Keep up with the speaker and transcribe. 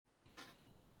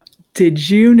Did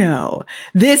you know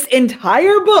this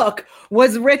entire book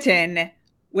was written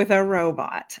with a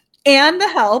robot and the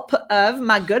help of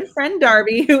my good friend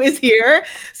Darby, who is here?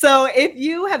 So if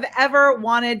you have ever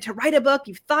wanted to write a book,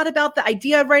 you've thought about the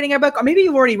idea of writing a book, or maybe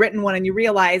you've already written one and you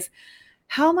realize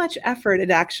how much effort it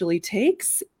actually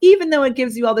takes, even though it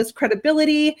gives you all this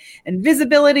credibility and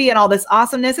visibility and all this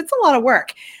awesomeness, it's a lot of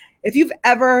work. If you've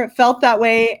ever felt that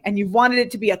way and you've wanted it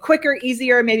to be a quicker,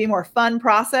 easier, maybe more fun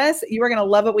process, you are going to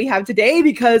love what we have today,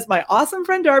 because my awesome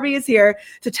friend Darby is here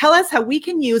to tell us how we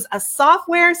can use a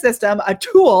software system, a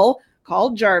tool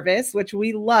called Jarvis, which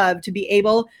we love, to be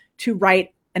able to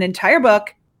write an entire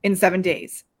book in 7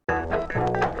 days.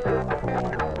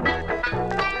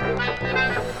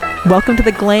 Welcome to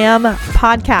the Glam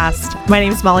Podcast. My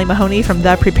name is Molly Mahoney from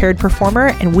The Prepared Performer,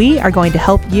 and we are going to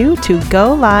help you to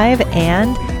go live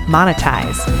and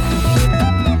monetize.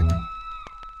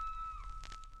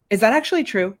 Is that actually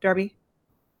true, Darby?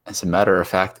 As a matter of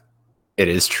fact, it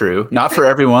is true. Not for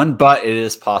everyone, but it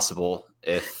is possible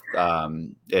if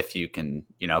you can,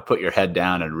 put your head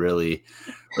down and really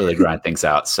grind things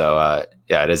out. So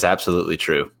yeah, it is absolutely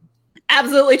true.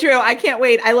 Absolutely true. I can't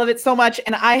wait. I love it so much.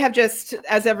 And I have just,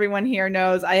 as everyone here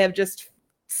knows, I have just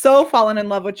so fallen in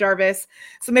love with Jarvis.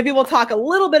 So maybe we'll talk a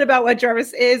little bit about what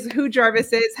Jarvis is, who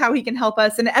Jarvis is, how he can help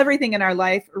us, and everything in our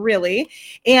life, really.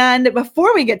 And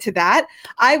before we get to that,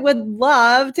 I would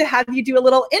love to have you do a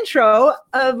little intro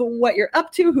of what you're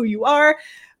up to, who you are,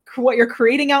 what you're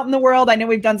creating out in the world. I know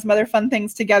we've done some other fun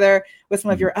things together with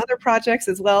some of your other projects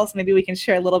as well. So maybe we can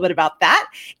share a little bit about that.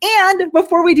 And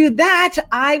before we do that,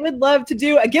 I would love to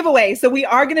do a giveaway. So we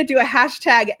are going to do a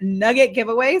hashtag nugget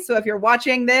giveaway. So if you're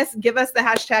watching this, give us the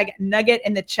hashtag nugget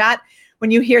in the chat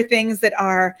when you hear things that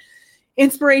are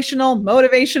inspirational,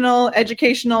 motivational,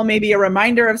 educational, maybe a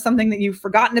reminder of something that you've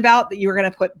forgotten about that you're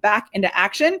going to put back into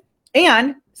action.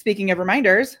 And speaking of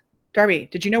reminders, Darby,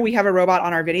 did you know we have a robot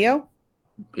on our video?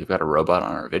 We've got a robot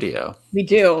on our video. We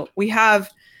do. We have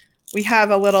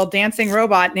a little dancing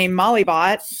robot named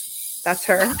Mollybot. That's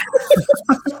her.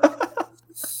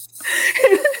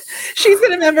 She's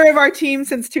been a member of our team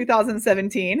since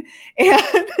 2017,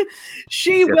 and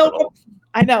she will.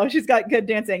 I know she's got good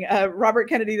dancing. Robert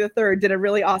Kennedy III did a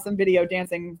really awesome video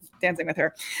dancing with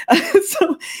her.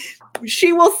 So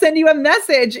she will send you a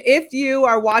message if you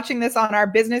are watching this on our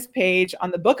business page on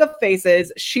the Book of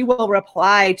Faces. She will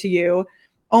reply to you.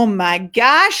 Oh my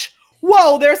gosh.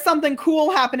 Whoa, there's something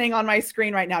cool happening on my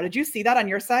screen right now. Did you see that on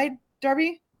your side,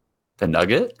 Darby? The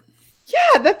nugget?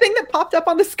 Yeah, the thing that popped up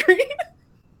on the screen.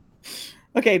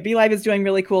 Okay, BeLive is doing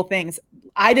really cool things.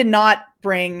 I did not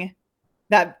bring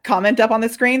that comment up on the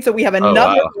screen, so we have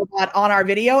another robot on our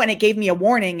video, and it gave me a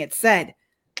warning. It said,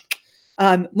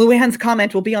 Luann's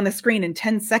comment will be on the screen in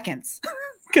 10 seconds.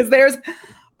 Because there's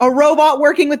a robot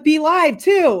working with BeLive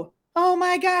too. Oh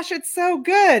my gosh, it's so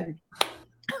good.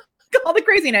 All the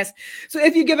craziness. So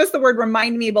if you give us the word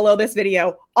remind me below this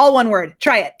video, all one word,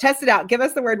 try it, test it out. Give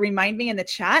us the word remind me in the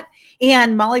chat,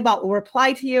 and Mollybot will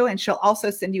reply to you, and she'll also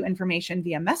send you information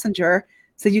via Messenger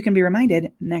so you can be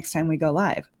reminded next time we go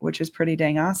live, which is pretty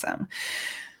dang awesome.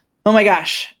 Oh my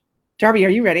gosh. Darby, are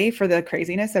you ready for the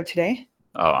craziness of today?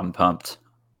 Oh, I'm pumped.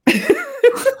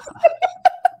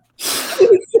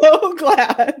 So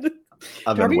glad.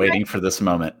 I've been waiting for this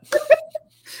moment.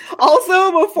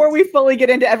 Also, before we fully get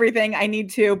into everything, I need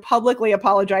to publicly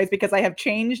apologize because I have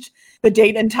changed the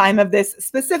date and time of this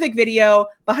specific video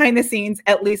behind the scenes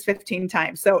at least 15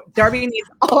 times. So Darby needs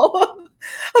all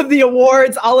of the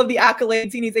awards, all of the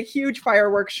accolades. He needs a huge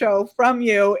fireworks show from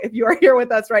you. If you are here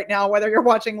with us right now, whether you're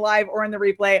watching live or in the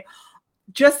replay,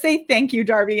 just say thank you,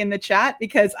 Darby, in the chat,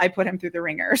 because I put him through the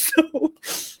ringer. So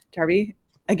Darby,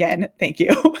 again, thank you.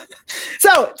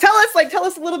 So tell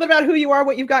us a little bit about who you are,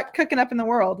 what you've got cooking up in the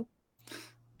world.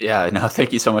 Yeah, no,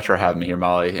 thank you so much for having me here,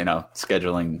 Molly.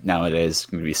 Scheduling nowadays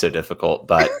can be so difficult,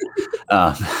 but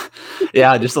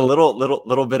yeah, just a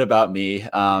little bit about me.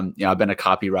 I've been a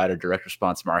copywriter, direct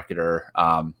response marketer,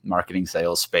 marketing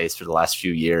sales space for the last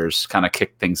few years. Kind of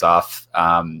kicked things off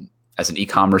as an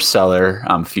e-commerce seller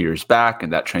a few years back,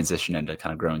 and that transitioned into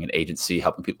kind of growing an agency,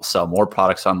 helping people sell more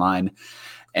products online.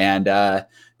 And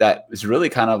that was really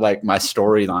kind of like my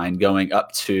storyline going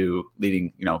up to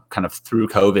leading, kind of through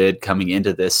COVID, coming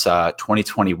into this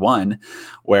 2021,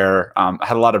 where I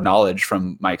had a lot of knowledge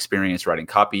from my experience writing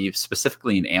copy,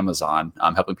 specifically in Amazon,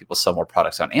 helping people sell more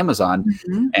products on Amazon.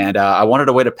 Mm-hmm. And I wanted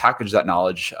a way to package that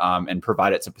knowledge and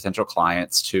provide it to potential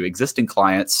clients, to existing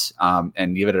clients,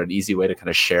 and give it an easy way to kind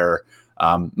of share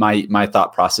my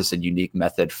thought process and unique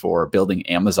method for building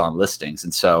Amazon listings.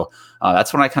 And so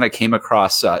that's when I kind of came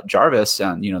across Jarvis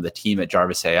and, the team at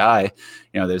Jarvis AI.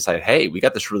 They said, hey, we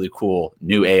got this really cool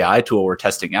new AI tool we're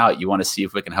testing out. You want to see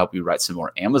if we can help you write some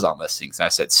more Amazon listings? And I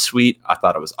said, sweet. I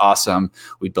thought it was awesome.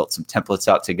 We built some templates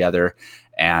out together.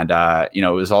 And,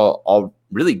 it was all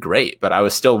really great. But I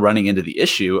was still running into the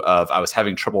issue of I was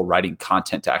having trouble writing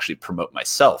content to actually promote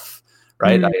myself.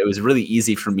 Right. Mm-hmm. It was really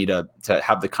easy for me to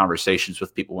have the conversations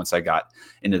with people once I got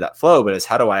into that flow. But it's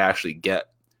how do I actually get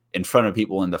in front of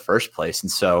people in the first place?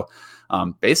 And so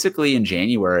basically in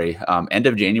January, end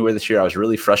of January this year, I was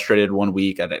really frustrated one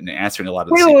week and answering a lot of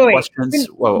the same questions.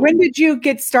 When did you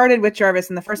get started with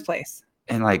Jarvis in the first place?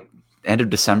 And end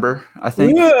of December, I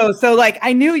think. Ooh, so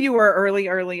I knew you were early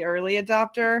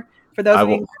adopter. For those of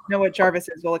you who don't know what Jarvis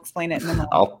is, we'll explain it in a moment.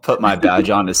 I'll put my badge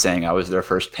on as saying I was their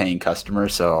first paying customer,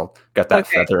 so I'll got that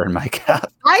feather in my cap.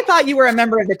 I thought you were a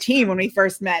member of the team when we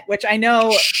first met, which I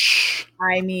know,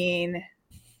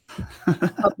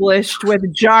 published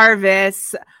with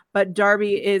Jarvis, but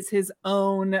Darby is his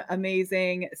own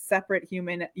amazing separate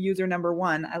human user number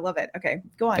one. I love it. Okay,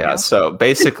 go on. Yeah, so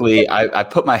basically I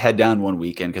put my head down one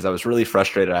weekend because I was really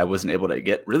frustrated. I wasn't able to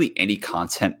get really any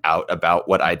content out about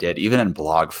what I did, even in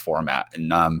blog format.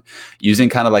 And using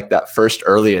kind of that first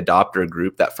early adopter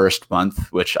group, that first month,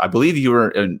 which I believe you were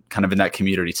in that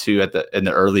community too in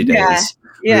the early days.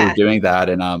 Yeah. We were doing that.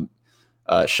 And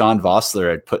Sean Vossler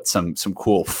had put some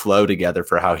cool flow together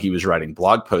for how he was writing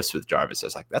blog posts with Jarvis. I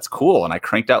was like, that's cool. And I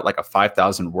cranked out a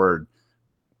 5,000 word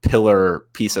pillar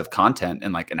piece of content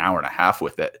in an hour and a half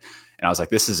with it. And I was like,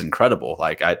 this is incredible.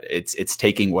 It's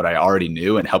taking what I already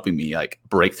knew and helping me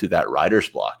break through that writer's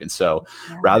block. And so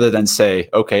rather than say,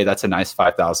 okay, that's a nice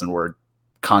 5,000 word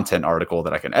content article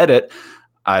that I can edit,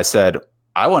 I said,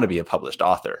 I want to be a published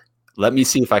author. Let me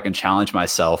see if I can challenge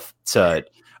myself to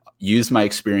use my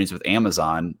experience with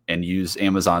Amazon and use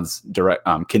Amazon's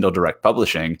Kindle Direct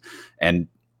Publishing and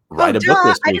write a book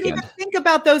this weekend. I didn't even think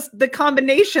about the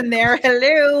combination there.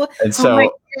 Hello. And so, oh my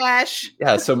gosh.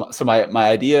 Yeah. So my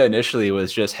idea initially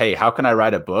was just, hey, how can I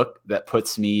write a book that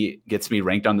gets me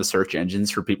ranked on the search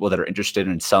engines for people that are interested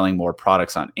in selling more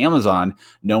products on Amazon?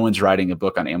 No one's writing a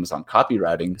book on Amazon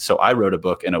copywriting. So I wrote a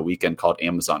book in a weekend called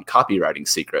Amazon Copywriting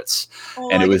Secrets.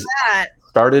 And it was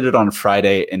started it on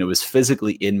Friday and it was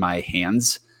physically in my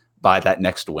hands by that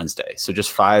next Wednesday. So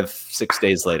just 5-6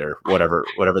 days later, whatever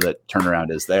the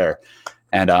turnaround is there.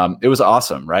 And it was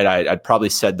awesome, right? I'd probably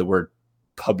said the word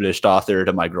published author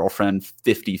to my girlfriend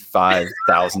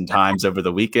 55,000 times over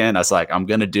the weekend. I was like, I'm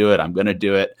going to do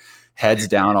it. Heads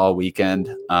down all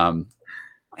weekend.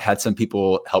 Had some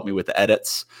people help me with the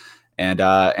edits. And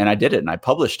I did it and I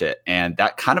published it. And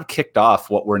that kind of kicked off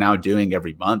what we're now doing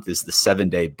every month is the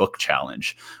 7-day book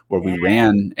challenge where we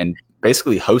ran and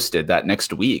basically hosted that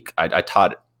next week. I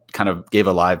kind of gave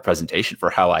a live presentation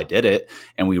for how I did it.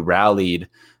 And we rallied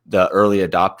the early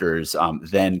adopters,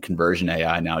 then Conversion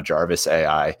AI, now Jarvis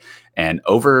AI. And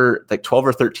over 12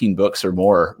 or 13 books or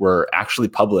more were actually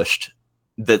published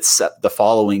the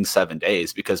following 7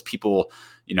 days because people,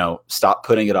 stopped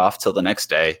putting it off till the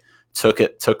next day. Took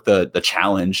the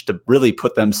challenge to really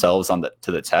put themselves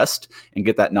to the test and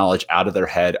get that knowledge out of their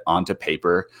head onto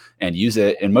paper and use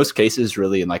it in most cases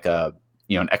really in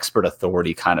an expert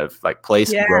authority kind of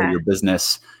place, grow your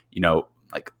business,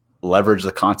 leverage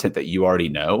the content that you already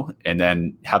know and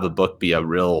then have the book be a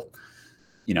real,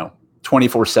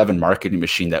 24/7 marketing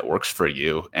machine that works for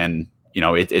you. And,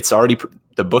 it's already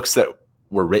the books that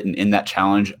were written in that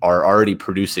challenge are already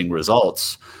producing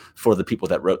results for the people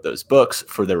that wrote those books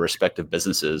for their respective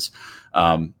businesses.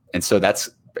 And so that's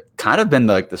kind of been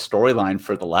the storyline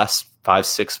for the last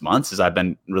 5-6 months is I've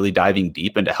been really diving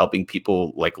deep into helping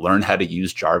people learn how to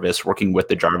use Jarvis, working with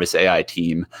the Jarvis AI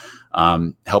team,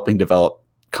 helping develop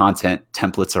content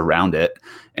templates around it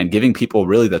and giving people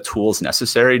really the tools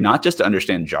necessary, not just to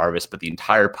understand Jarvis, but the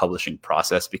entire publishing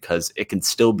process, because it can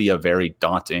still be a very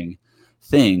daunting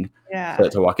thing to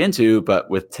walk into. But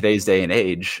with today's day and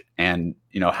age and,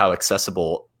 how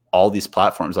accessible all these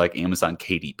platforms like Amazon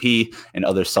KDP and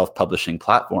other self-publishing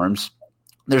platforms,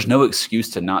 there's no excuse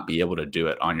to not be able to do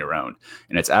it on your own.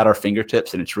 And it's at our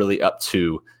fingertips and it's really up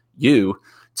to you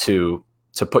to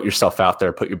put yourself out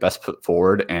there, put your best foot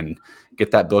forward and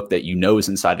get that book that is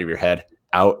inside of your head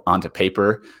out onto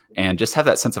paper and just have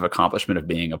that sense of accomplishment of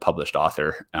being a published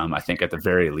author. I think at the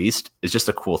very least is just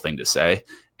a cool thing to say.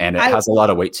 And it has a lot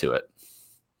of weight to it.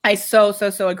 I so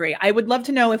agree. I would love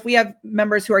to know if we have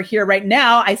members who are here right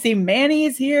now. I see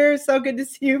Manny's here. So good to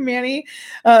see you, Manny.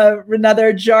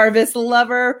 Another Jarvis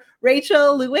lover,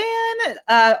 Rachel, Luann.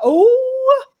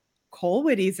 Cole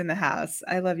Witty's in the house.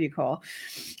 I love you, Cole.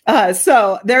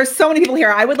 So there's so many people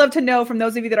here. I would love to know from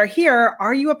those of you that are here,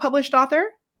 are you a published author?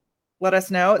 Let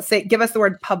us know. Give us the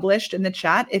word published in the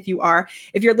chat if you are.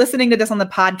 If you're listening to this on the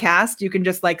podcast, you can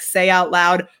just like say out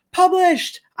loud,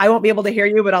 published. I won't be able to hear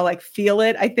you, but I'll like feel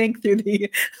it, I think, through the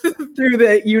through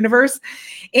the universe.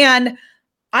 And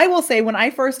I will say, when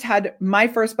I first had my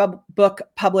first book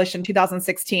published in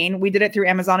 2016, we did it through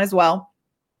Amazon as well.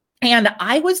 And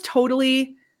I was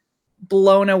totally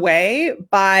blown away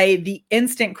by the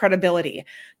instant credibility,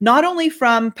 not only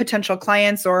from potential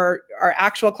clients or our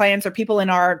actual clients or people in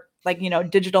our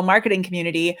digital marketing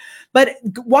community, but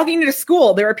walking into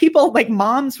school, there are people like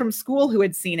moms from school who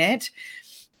had seen it.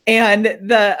 And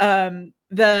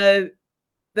the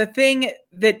thing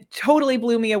that totally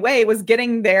blew me away was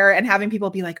getting there and having people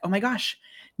be like, oh my gosh,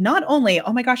 not only,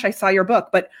 oh my gosh, I saw your book,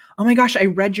 but oh my gosh, I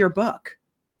read your book.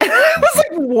 I was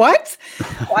like, what?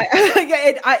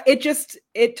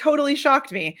 It totally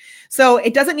shocked me. So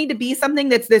it doesn't need to be something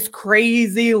that's this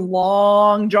crazy,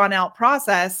 long, drawn out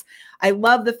process. I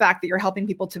love the fact that you're helping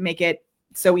people to make it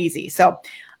so easy. So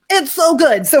it's so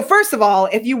good. So first of all,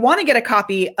 if you want to get a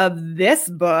copy of this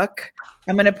book,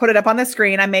 I'm going to put it up on the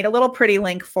screen. I made a little pretty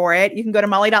link for it. You can go to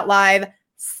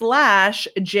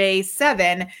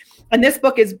molly.live/J7. And this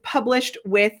book is published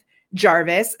with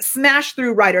Jarvis. Smash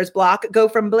through writer's block, go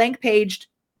from blank page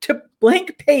to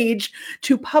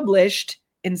published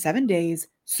in 7 days,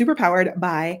 superpowered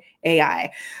by AI.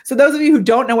 So those of you who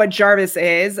don't know what Jarvis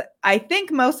is, I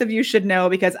think most of you should know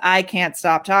because I can't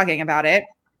stop talking about it.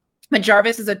 But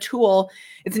Jarvis is a tool.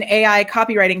 It's an AI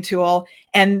copywriting tool.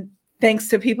 And thanks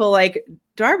to people like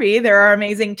Darby, there are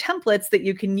amazing templates that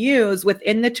you can use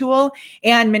within the tool.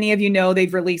 And many of you know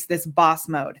they've released this boss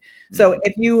mode. So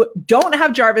if you don't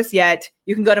have Jarvis yet,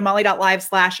 you can go to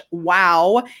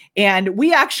molly.live/wow. And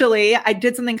I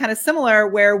did something kind of similar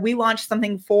where we launched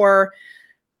something for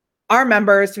our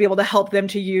members to be able to help them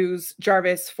to use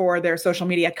Jarvis for their social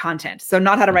media content. So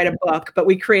not how to write a book, but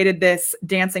we created this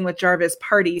Dancing with Jarvis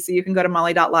party. So you can go to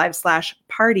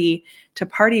molly.live/party to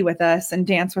party with us and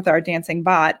dance with our dancing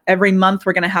bot. Every month,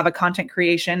 we're going to have a content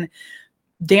creation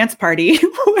dance party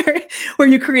where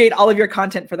you create all of your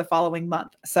content for the following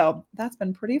month. So that's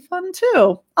been pretty fun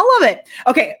too. I love it.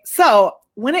 Okay. So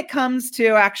when it comes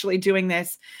to actually doing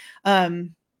this,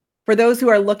 for those who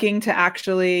are looking to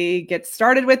actually get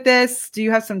started with this, do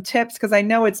you have some tips? Because I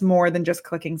know it's more than just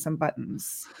clicking some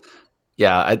buttons.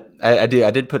 Yeah, I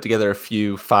did put together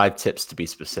 5 tips to be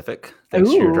specific. Thanks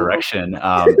for your direction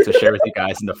to share with you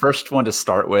guys. And the first one to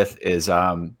start with is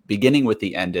beginning with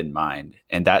the end in mind.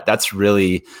 And that's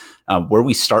really where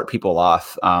we start people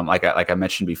off. Like I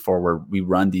mentioned before, where we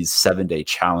run these 7-day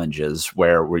challenges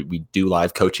where we do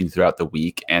live coaching throughout the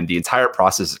week, and the entire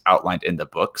process is outlined in the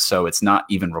book. So it's not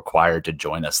even required to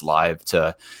join us live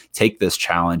to take this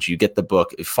challenge. You get the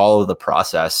book, you follow the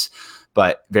process.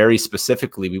 But very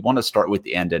specifically, we want to start with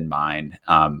the end in mind.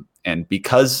 And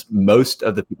because most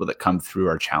of the people that come through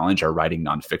our challenge are writing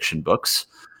nonfiction books,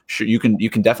 sure, you can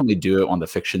definitely do it on the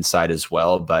fiction side as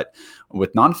well. But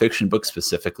with nonfiction books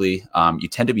specifically, you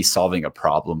tend to be solving a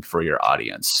problem for your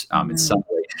audience in some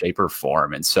way, shape, or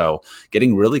form. And so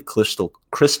getting really crystal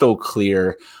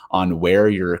clear on where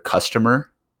your customer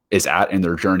is at in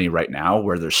their journey right now,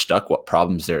 where they're stuck, what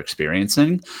problems they're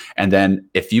experiencing. And then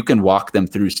if you can walk them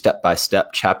through step by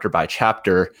step, chapter by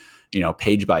chapter,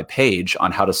 page by page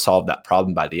on how to solve that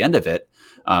problem by the end of it,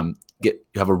 you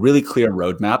have a really clear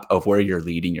roadmap of where you're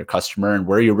leading your customer and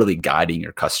where you're really guiding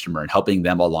your customer and helping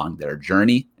them along their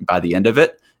journey. By the end of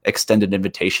it, extend an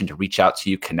invitation to reach out to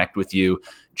you, connect with you,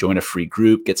 join a free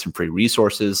group, get some free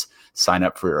resources, sign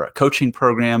up for a coaching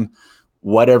program,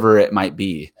 whatever it might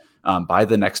be. Buy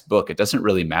the next book. It doesn't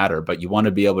really matter, but you want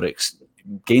to be able to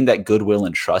gain that goodwill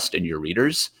and trust in your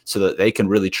readers so that they can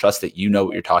really trust that you know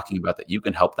what you're talking about, that you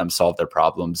can help them solve their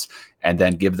problems, and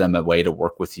then give them a way to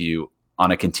work with you on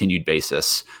a continued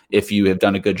basis if you have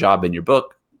done a good job in your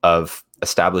book of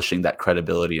establishing that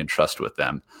credibility and trust with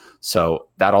them. So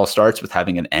that all starts with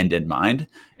having an end in mind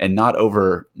and not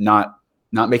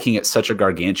making it such a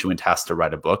gargantuan task to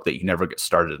write a book that you never get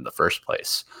started in the first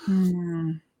place.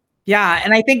 Yeah.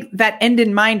 And I think that end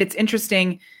in mind, it's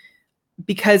interesting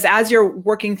because as you're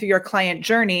working through your client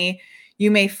journey, you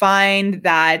may find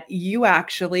that you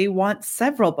actually want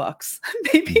several books,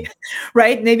 maybe,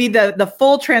 right? Maybe the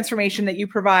full transformation that you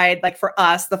provide, like for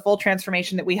us, the full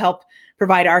transformation that we help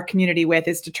provide our community with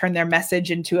is to turn their message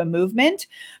into a movement.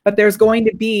 But there's going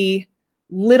to be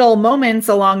little moments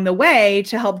along the way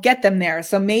to help get them there.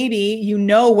 So maybe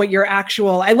what your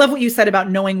I love what you said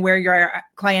about knowing where your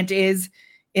client is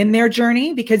in their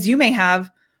journey, because you may have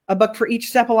a book for each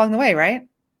step along the way, right?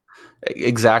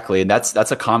 Exactly. And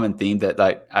that's a common theme that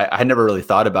like I had never really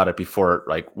thought about it before,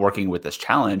 like working with this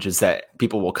challenge, is that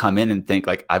people will come in and think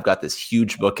like, I've got this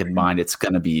huge book in mind. It's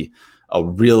going to be a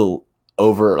real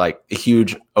like a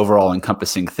huge overall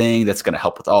encompassing thing that's going to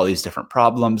help with all these different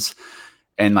problems.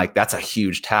 And like, that's a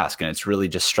huge task. And it's really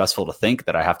just stressful to think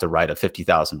that I have to write a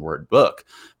 50,000 word book.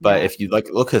 But if you like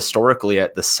look historically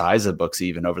at the size of books,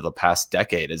 even over the past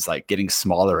decade, is like getting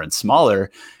smaller and smaller,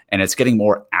 and it's getting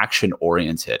more action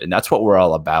oriented. And that's what we're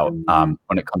all about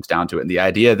when it comes down to it. And the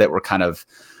idea that we're kind of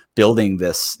building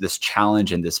this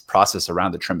challenge and this process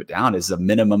around to trim it down is a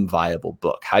minimum viable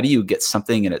book. How do you get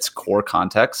something in its core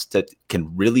context that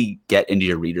can really get into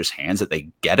your readers' hands, that they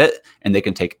get it and they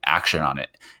can take action on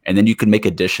it? And then you can make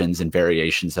additions and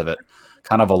variations of it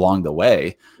kind of along the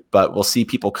way. But we'll see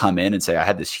people come in and say, I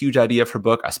had this huge idea for a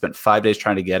book. I spent 5 days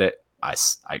trying to get it. I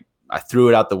threw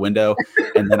it out the window,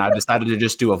 and then I decided to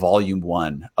just do a volume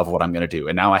 1 of what I'm going to do.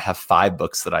 And now I have 5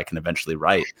 books that I can eventually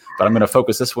write, but I'm going to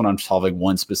focus this one on solving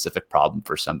one specific problem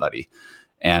for somebody.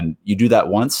 And you do that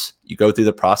once, you go through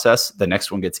the process, the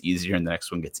next one gets easier and the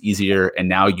next one gets easier. And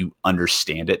now you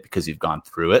understand it because you've gone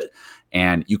through it,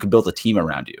 and you can build a team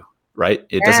around you, right?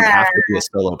 It doesn't have to be a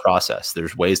solo process.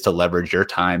 There's ways to leverage your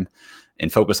time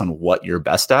and focus on what you're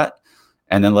best at,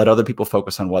 and then let other people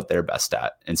focus on what they're best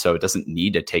at. And so it doesn't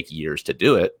need to take years to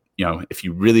do it. You know, if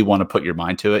you really want to put your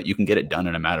mind to it, you can get it done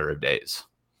in a matter of days.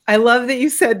 I love that you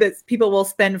said that people will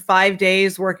spend 5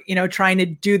 days trying to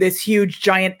do this huge,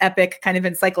 giant, epic kind of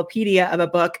encyclopedia of a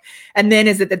book. And then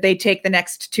is it that they take the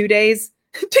next 2 days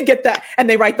to get that, and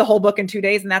they write the whole book in 2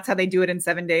 days, and that's how they do it in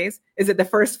 7 days? Is it the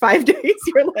first 5 days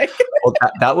you're like? Well,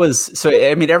 that was, so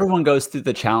I mean, everyone goes through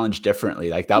the challenge differently.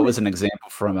 Like that was an example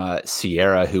from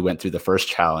Sierra, who went through the first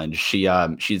challenge.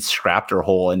 She'd scrapped her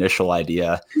whole initial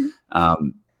idea.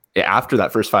 After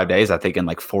that first 5 days, I think in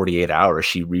like 48 hours,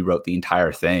 she rewrote the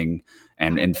entire thing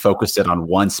and focused it on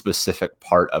one specific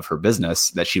part of her business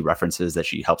that she references, that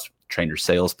she helps train her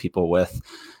salespeople with.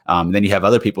 Then you have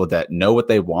other people that know what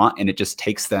they want, and it just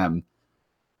takes them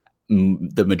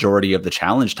the majority of the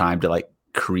challenge time to like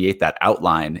create that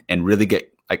outline and really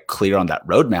get like clear on that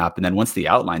roadmap. And then once the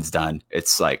outline's done,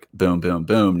 it's like boom, boom,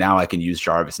 boom. Now I can use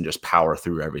Jarvis and just power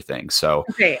through everything. So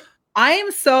okay. I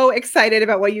am so excited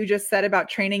about what you just said about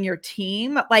training your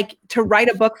team, like to write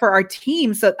a book for our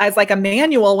team. So as like a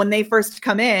manual when they first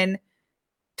come in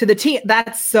to the team.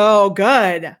 That's so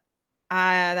good.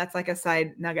 That's like a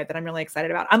side nugget that I'm really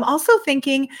excited about. I'm also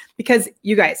thinking, because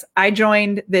you guys, I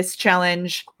joined this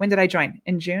challenge. When did I join?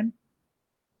 In June?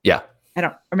 Yeah.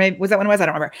 Or maybe was that when it was? I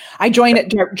don't remember. I joined at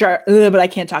but I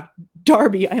can't talk.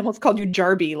 Darby. I almost called you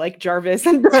Jarby, like Jarvis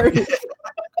and Darby.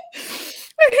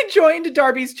 I joined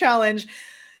Darby's challenge.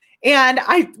 And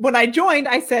when I joined,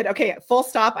 I said, okay, full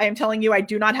stop. I am telling you, I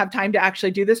do not have time to actually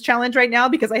do this challenge right now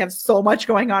because I have so much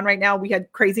going on right now. We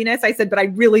had craziness. I said, but I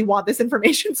really want this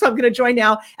information. So I'm going to join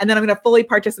now, and then I'm going to fully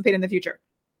participate in the future.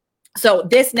 So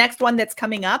this next one that's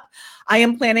coming up, I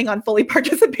am planning on fully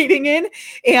participating in,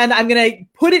 and I'm going to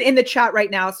put it in the chat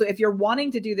right now. So if you're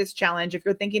wanting to do this challenge, if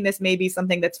you're thinking this may be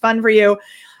something that's fun for you,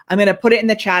 I'm going to put it in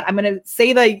the chat. I'm going to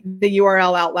say the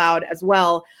URL out loud as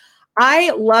well.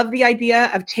 I love the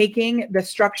idea of taking the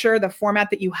structure, the format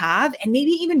that you have, and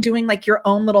maybe even doing like your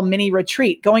own little mini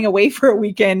retreat, going away for a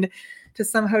weekend to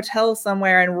some hotel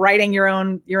somewhere and writing your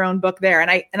own book there.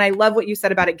 And I love what you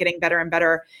said about it getting better and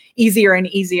better, easier and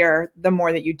easier the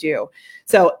more that you do.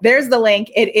 So there's the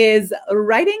link. It is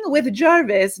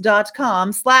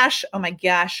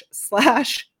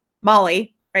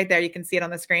writingwithjarvis.com/Molly. Right there. You can see it on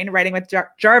the screen,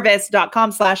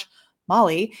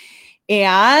 writingwithjarvis.com/Molly.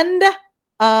 And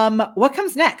what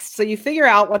comes next? So you figure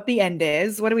out what the end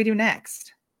is. What do we do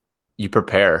next? You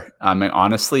prepare. I mean,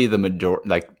 honestly, the majority,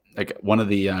 like one of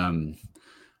the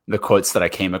quotes that I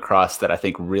came across that I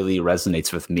think really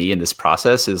resonates with me in this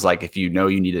process is like, if you know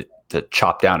you need to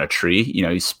chop down a tree, you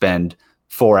know, you spend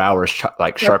 4 hours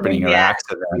sharpening your axe,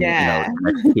 and then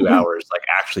the next 2 hours like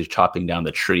actually chopping down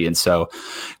the tree. And so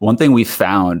one thing we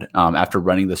found after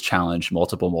running this challenge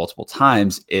multiple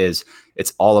times is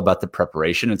it's all about the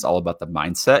preparation, it's all about the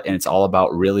mindset, and it's all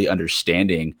about really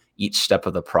understanding each step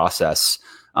of the process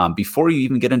before you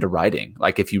even get into writing.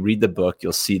 Like if you read the book,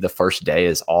 you'll see the first day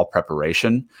is all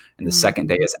preparation, and the second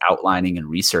day is outlining and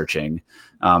researching.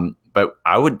 But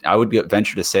I would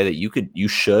venture to say that you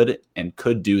should and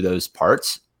could do those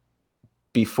parts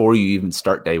before you even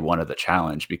start day one of the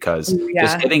challenge, because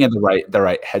just getting in the right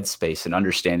headspace and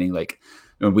understanding, like,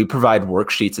 we provide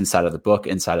worksheets inside of the book,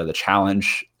 inside of the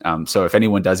challenge. So if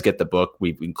anyone does get the book,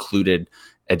 we've included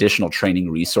additional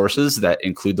training resources that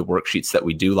include the worksheets that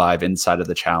we do live inside of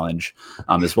the challenge,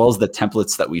 as well as the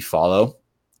templates that we follow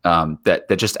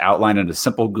that just outline in a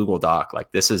simple Google Doc.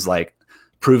 Like, this is like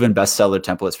proven bestseller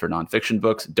templates for nonfiction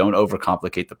books. Don't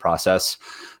overcomplicate the process,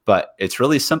 but it's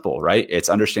really simple, right? It's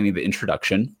understanding the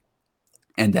introduction,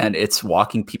 and then it's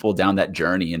walking people down that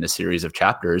journey in a series of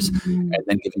chapters, and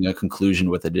then giving a conclusion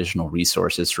with additional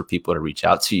resources for people to reach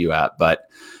out to you at. But,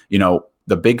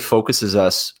 the big focus is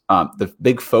the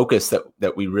big focus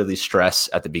that we really stress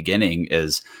at the beginning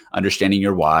is understanding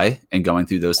your why and going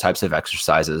through those types of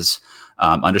exercises,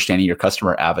 understanding your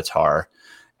customer avatar.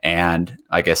 And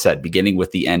like I said, beginning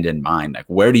with the end in mind, like,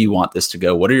 where do you want this to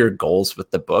go? What are your goals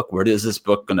with the book? Where is this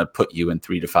book going to put you in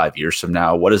 3 to 5 years from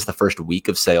now? What is the first week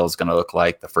of sales going to look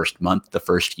like? The first month, the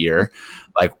first year?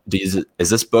 Like, is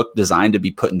this book designed to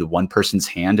be put into one person's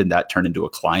hand and that turn into a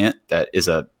client that is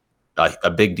a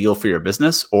big deal for your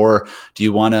business? Or do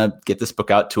you want to get this book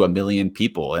out to 1 million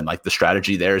people, and like the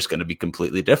strategy there is going to be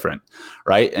completely different,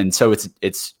 right? And so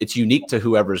it's unique to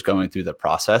whoever's going through the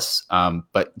process,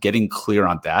 but getting clear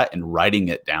on that and writing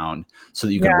it down so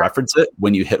that you can reference it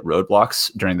when you hit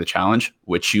roadblocks during the challenge,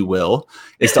 which you will,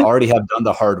 is to already have done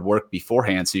the hard work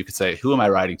beforehand. So you could say, who am I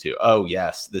writing to? Oh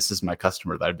yes, this is my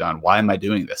customer that I've done. Why am I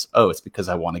doing this? Oh, it's because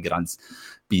I want to get on,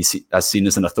 be seen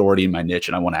as an authority in my niche,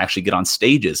 and I want to actually get on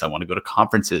stages. I want to go to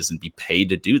conferences and be paid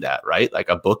to do that, right? Like,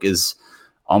 a book is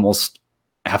almost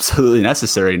absolutely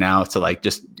necessary now to like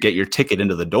just get your ticket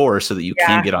into the door so that you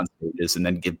can get on stages and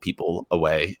then give people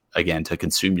away again to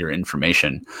consume your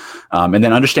information. And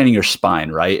then understanding your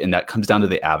spine, right? And that comes down to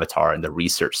the avatar and the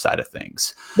research side of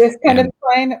things. This kind of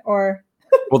spine, or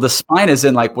well, the spine is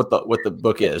in like what the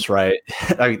book is, right?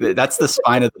 Like, that's the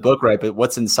spine of the book, right? But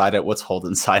what's inside it, what's held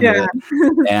inside of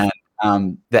it.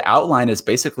 And the outline is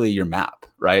basically your map,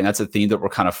 right? And that's a theme that we're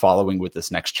kind of following with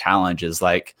this next challenge is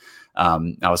like, I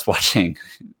was watching,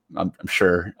 I'm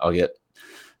sure I'll get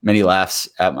many laughs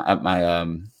at my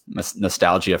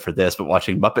nostalgia for this, but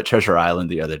watching Muppet Treasure Island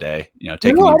the other day,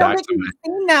 taking me back to we've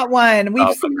seen that one.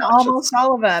 We've seen almost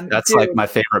all of them. That's like my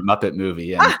favorite Muppet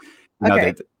movie.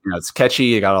 And it's catchy.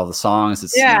 You got all the songs.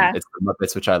 It's the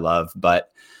Muppets, which I love,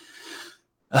 but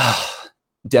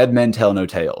dead men tell no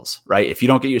tales, right? If you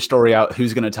don't get your story out,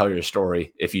 who's going to tell your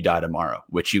story if you die tomorrow,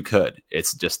 which you could?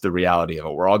 It's just the reality of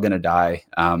it. We're all going to die.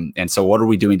 And so what are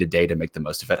we doing today to make the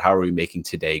most of it? How are we making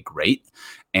today great?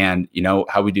 And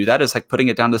how we do that is like putting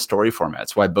it down to story format.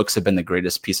 It's why books have been the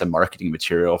greatest piece of marketing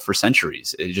material for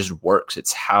centuries. It just works.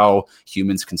 It's how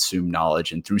humans consume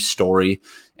knowledge, and through story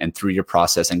and through your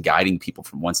process and guiding people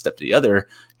from one step to the other,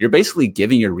 you're basically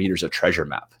giving your readers a treasure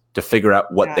map to figure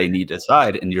out what they need to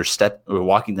decide, and you're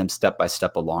walking them step by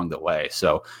step along the way.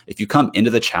 So if you come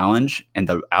into the challenge and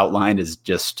the outline is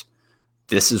just,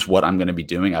 this is what I'm going to be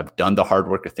doing, I've done the hard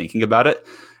work of thinking about it.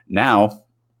 Now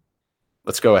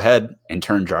let's go ahead and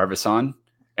turn Jarvis on,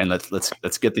 and let's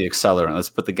get the accelerant. Let's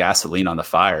put the gasoline on the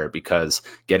fire, because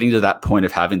getting to that point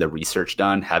of having the research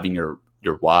done, having your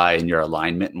why and your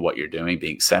alignment and what you're doing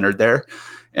being centered there,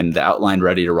 and the outline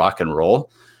ready to rock and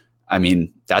roll. I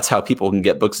mean, that's how people can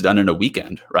get books done in a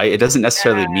weekend, right? It doesn't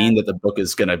necessarily mean that the book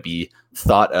is going to be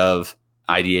thought of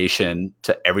ideation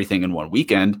to everything in one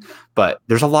weekend, but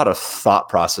there's a lot of thought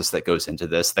process that goes into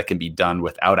this that can be done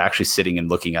without actually sitting and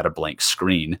looking at a blank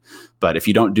screen. But if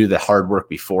you don't do the hard work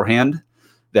beforehand,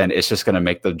 then it's just going to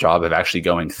make the job of actually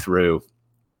going through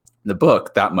the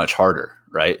book that much harder,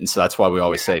 right? And so that's why we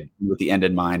always say, with the end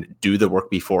in mind, do the work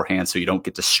beforehand so you don't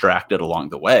get distracted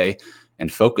along the way,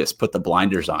 and focus, put the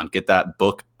blinders on, get that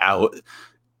book out,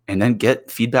 and then get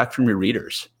feedback from your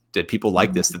readers. Did people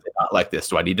like this? Did they not like this?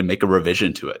 Do I need to make a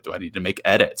revision to it? Do I need to make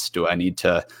edits? Do I need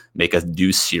to make a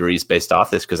new series based off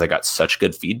this because I got such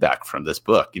good feedback from this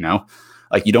book?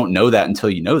 Like, you don't know that until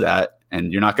you know that,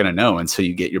 and you're not going to know until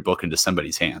you get your book into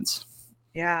somebody's hands.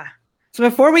 Yeah. So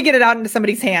before we get it out into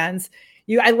somebody's hands,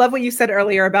 I love what you said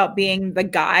earlier about being the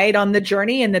guide on the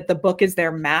journey, and that the book is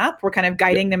their map. We're kind of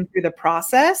guiding them through the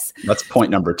process. That's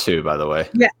point number 2, by the way.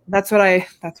 Yeah, that's why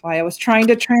I was trying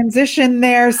to transition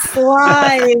there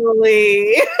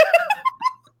slightly.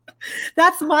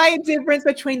 That's my difference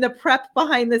between the prep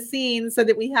behind the scenes, so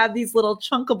that we have these little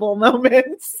chunkable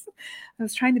moments. I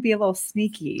was trying to be a little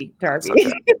sneaky,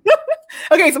 Darby.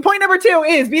 Okay, so point number 2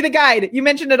 is be the guide. You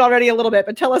mentioned it already a little bit,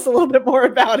 but tell us a little bit more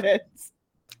about it.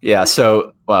 Yeah.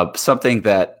 So something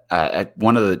that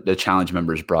one of the challenge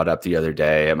members brought up the other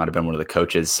day, it might have been one of the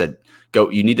coaches, said,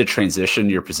 you need to transition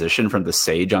your position from the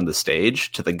sage on the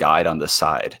stage to the guide on the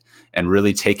side, and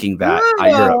really taking that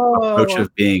your approach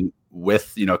of being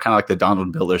with, kind of like the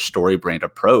Donald Miller story brand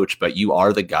approach, but you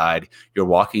are the guide. You're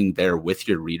walking there with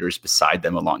your readers beside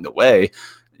them along the way.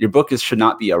 Your book should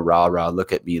not be a rah, rah,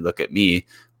 look at me,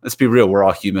 let's be real, we're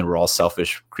all human, we're all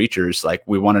selfish creatures. Like,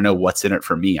 we want to know what's in it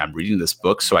for me. I'm reading this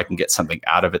book so I can get something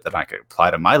out of it that I can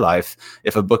apply to my life.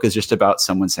 If a book is just about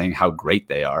someone saying how great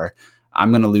they are,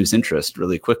 I'm going to lose interest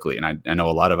really quickly. And I know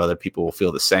a lot of other people will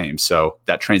feel the same. So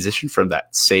that transition from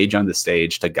that sage on the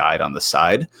stage to guide on the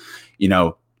side,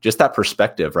 just that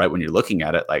perspective, right? When you're looking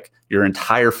at it, like, your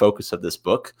entire focus of this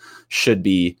book should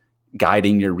be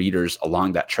guiding your readers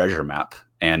along that treasure map,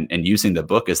 and using the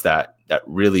book as that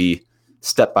really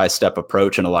step-by-step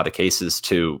approach in a lot of cases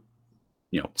to,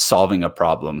 solving a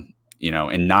problem,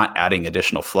 and not adding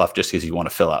additional fluff just because you want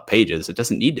to fill out pages. It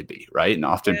doesn't need to be, right? And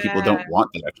often people don't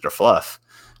want the extra fluff.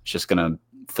 It's just going to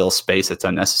fill space that's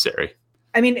unnecessary.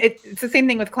 I mean, it's the same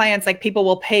thing with clients. Like, people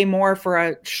will pay more for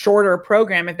a shorter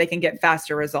program if they can get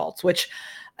faster results, which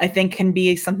I think can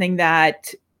be something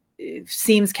that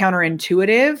seems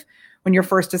counterintuitive when you're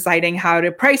first deciding how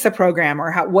to price a program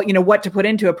or what to put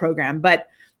into a program. But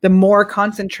the more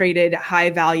concentrated,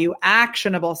 high value,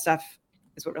 actionable stuff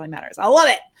is what really matters. I love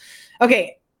it.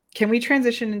 Okay. Can we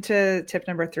transition into tip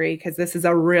number 3? Because this is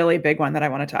a really big one that I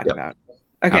want to talk about.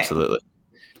 Okay. Absolutely.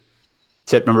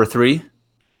 Tip number 3,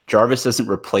 Jarvis doesn't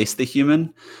replace the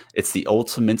human. It's the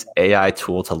ultimate AI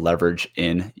tool to leverage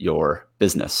in your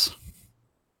business.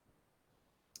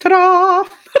 Ta-da!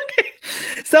 Okay.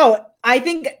 So I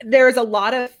think there's a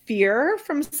lot of fear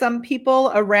from some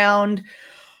people around,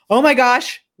 oh my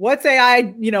gosh, what's AI?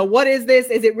 What is this?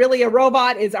 Is it really a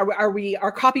robot?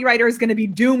 Are copywriters going to be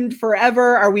doomed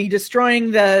forever? Are we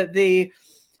destroying are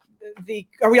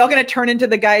we all going to turn into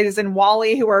the guys in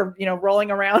WALL-E who are, rolling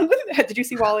around? Did you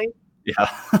see WALL-E? Yeah.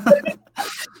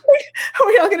 Are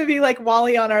we all going to be like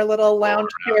WALL-E on our little lounge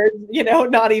chairs,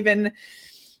 not even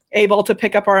able to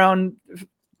pick up our own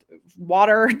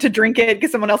water to drink it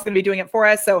because someone else is going to be doing it for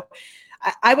us? So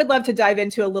I would love to dive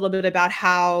into a little bit about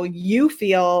how you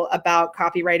feel about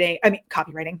about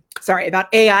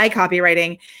AI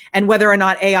copywriting, and whether or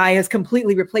not AI is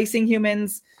completely replacing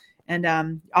humans.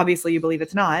 And obviously you believe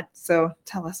it's not. So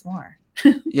tell us more.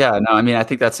 Yeah, no, I mean, I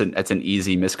think that's an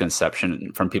easy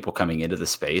misconception from people coming into the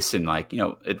space, and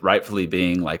it rightfully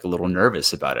being like a little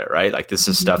nervous about it, right? Like, this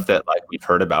is stuff that like we've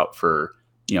heard about for,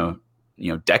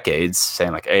 decades,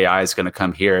 saying like AI is going to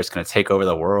come here, it's going to take over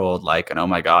the world. Like, and oh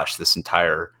my gosh, this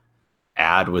entire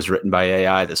ad was written by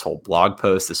AI, this whole blog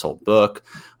post, this whole book,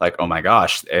 like, oh my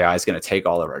gosh, AI is going to take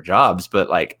all of our jobs. But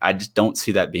like, I just don't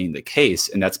see that being the case.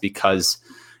 And that's because,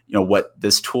 what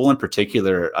this tool in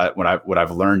particular, what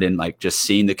I've learned in like just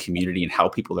seeing the community and how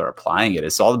people are applying it,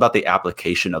 it's all about the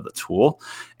application of the tool.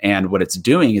 And what it's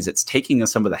doing is it's taking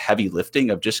some of the heavy lifting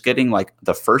of just getting like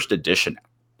the first edition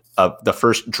of the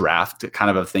first draft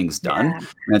kind of things done. Yeah.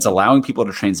 And it's allowing people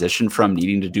to transition from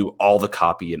needing to do all the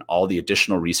copy and all the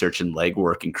additional research and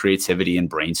legwork and creativity and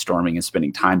brainstorming and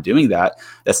spending time doing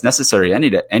that's necessary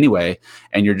anyway.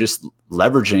 And you're just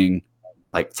leveraging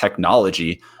like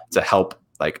technology to help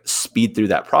like speed through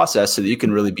that process so that you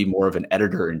can really be more of an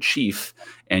editor in chief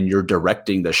and you're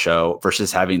directing the show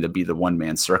versus having to be the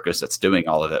one-man circus that's doing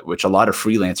all of it, which a lot of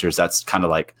freelancers, that's kind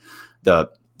of like the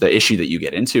issue that you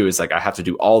get into is like, I have to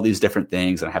do all these different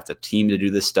things and I have to team to do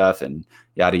this stuff and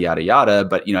yada, yada, yada.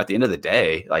 But, at the end of the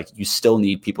day, like, you still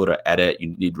need people to edit,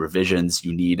 you need revisions,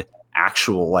 you need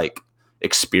actual like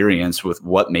experience with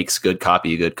what makes good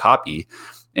copy.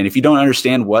 And if you don't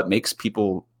understand what makes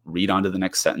people read on to the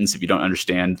next sentence, if you don't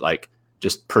understand like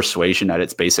just persuasion at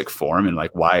its basic form and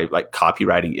like why like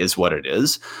copywriting is what it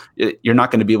is, you're not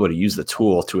going to be able to use the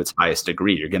tool to its highest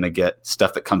degree. You're going to get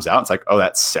stuff that comes out. It's like, oh,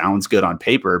 that sounds good on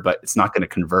paper, but it's not going to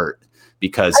convert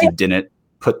because you didn't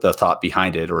put the thought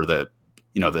behind it or the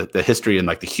history and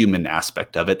like the human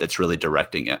aspect of it that's really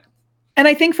directing it. And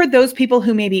I think for those people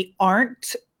who maybe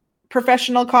aren't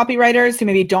professional copywriters, who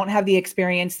maybe don't have the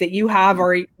experience that you have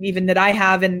or even that I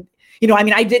have, and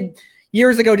I did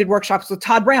years ago, did workshops with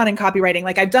Todd Brown in copywriting.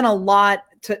 Like, I've done a lot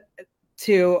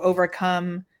to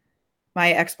overcome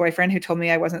my ex-boyfriend who told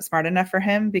me I wasn't smart enough for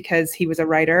him because he was a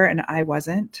writer and I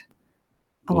wasn't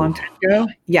a long time ago.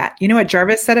 Yeah. You know what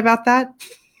Jarvis said about that?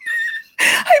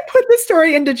 I put the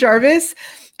story into Jarvis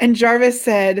and Jarvis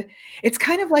said, it's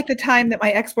kind of like the time that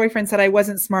my ex-boyfriend said I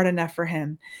wasn't smart enough for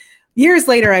him. Years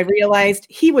later, I realized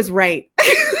he was right.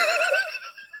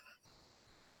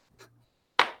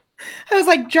 I was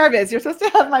like, Jarvis, you're supposed to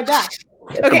have my back.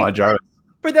 Okay. Come on, Jarvis.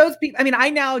 For those people, I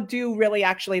now do really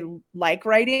actually like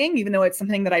writing, even though it's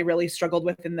something that I really struggled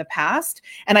with in the past.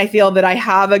 And I feel that I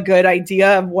have a good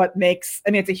idea of what makes,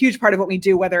 it's a huge part of what we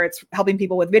do, whether it's helping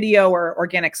people with video or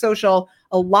organic social.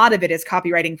 A lot of it is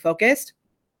copywriting focused.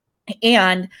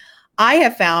 And I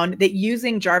have found that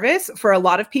using Jarvis for a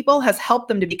lot of people has helped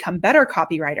them to become better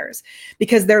copywriters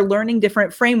because they're learning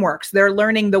different frameworks. They're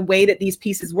learning the way that these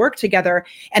pieces work together,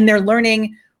 and they're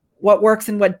learning what works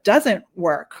and what doesn't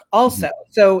work also.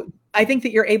 So I think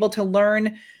that you're able to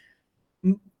learn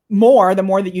more the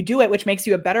more that you do it, which makes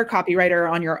you a better copywriter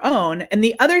on your own. And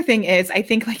the other thing is, I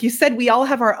think, like you said, we all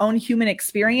have our own human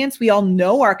experience. We all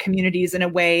know our communities in a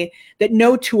way that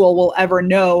no tool will ever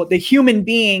know the human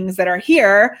beings that are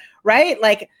here, right?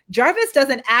 Like Jarvis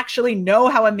doesn't actually know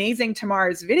how amazing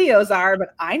Tamar's videos are,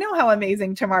 but I know how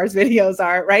amazing Tamar's videos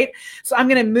are, right? So I'm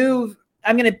going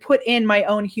to put in my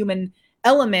own human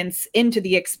elements into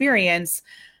the experience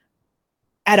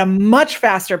at a much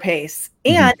faster pace.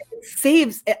 And it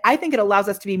saves, I think it allows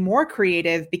us to be more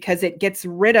creative because it gets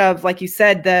rid of, like you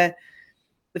said, the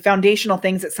foundational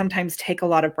things that sometimes take a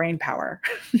lot of brain power.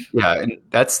 Yeah, and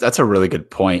that's a really good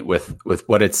point with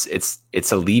what it's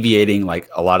alleviating like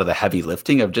a lot of the heavy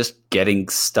lifting of just getting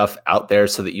stuff out there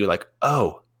so that you're like,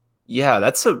 oh yeah,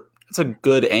 that's a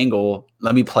good angle.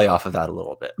 Let me play off of that a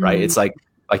little bit, right? It's like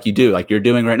you're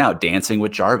doing right now, dancing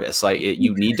with Jarvis. Like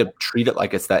you need to treat it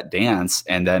like it's that dance,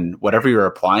 and then whatever you're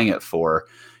applying it for,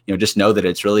 just know that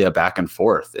it's really a back and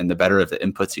forth. And the better of the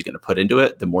inputs you're going to put into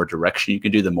it, the more direction you can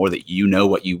do, the more that you know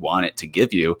what you want it to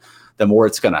give you, the more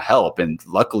it's going to help. And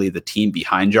luckily, the team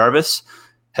behind Jarvis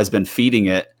has been feeding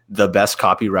it the best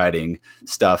copywriting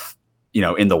stuff,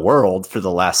 in the world for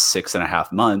the last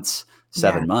 6.5 months,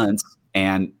 7 months.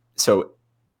 And so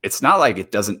it's not like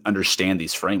it doesn't understand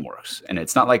these frameworks, and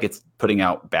it's not like it's putting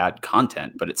out bad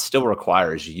content, but it still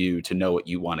requires you to know what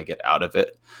you want to get out of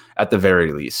it at the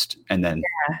very least, and then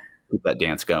keep that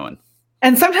dance going.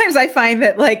 And sometimes I find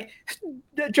that like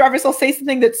Jarvis will say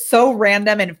something that's so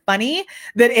random and funny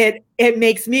that it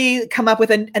makes me come up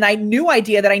with a new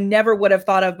idea that I never would have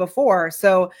thought of before.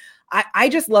 So I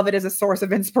just love it as a source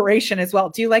of inspiration as well.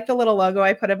 Do you like the little logo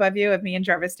I put above you of me and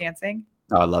Jarvis dancing?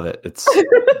 Oh, I love it. It's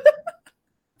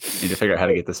need to figure out how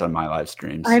to get this on my live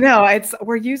streams. I know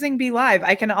we're using Be Live.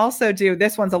 I can also do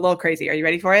this one's a little crazy. Are you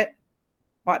ready for it?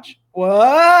 Watch.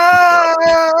 Whoa.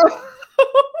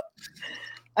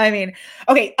 I mean,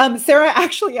 okay. Sarah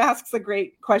actually asks a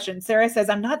great question. Sarah says,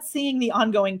 I'm not seeing the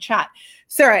ongoing chat.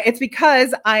 Sarah, it's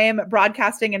because I am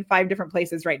broadcasting in 5 different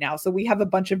places right now. So we have a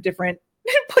bunch of different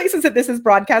places that this is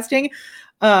broadcasting.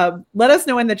 Let us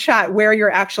know in the chat where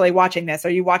you're actually watching this. Are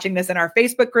you watching this in our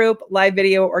Facebook group, live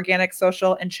video, organic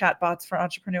social, and chatbots for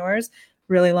entrepreneurs?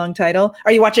 Really long title.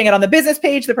 Are you watching it on the business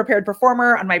page, The Prepared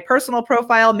Performer, on my personal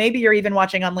profile? Maybe you're even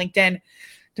watching on LinkedIn.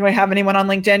 Do I have anyone on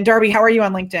LinkedIn? Darby, how are you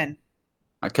on LinkedIn?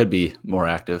 I could be more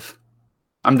active.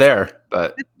 I'm there,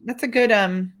 but that's a good,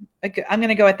 I'm going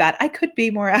to go with that. I could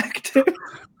be more active.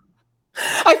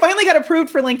 I finally got approved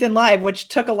for LinkedIn Live, which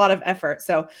took a lot of effort.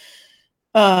 So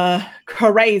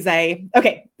crazy.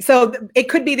 Okay. So it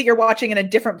could be that you're watching in a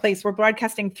different place. We're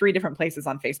broadcasting 3 different places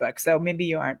on Facebook. So maybe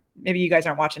you guys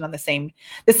aren't watching on the same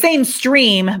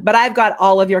stream, but I've got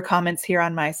all of your comments here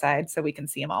on my side so we can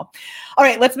see them all. All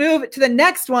right, let's move to the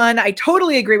next one. I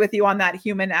totally agree with you on that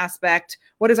human aspect.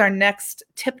 What is our next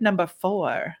tip number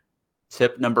 4?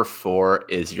 Tip number 4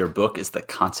 is your book is the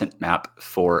content map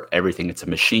for everything. It's a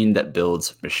machine that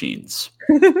builds machines.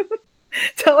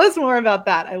 Tell us more about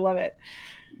that. I love it.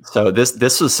 So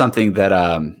this was something that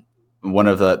one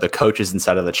of the coaches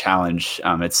inside of the challenge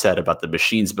had said about the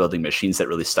machines building machines that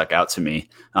really stuck out to me.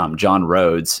 John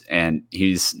Rhodes, and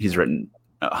he's written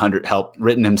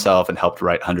written himself and helped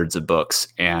write hundreds of books.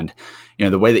 And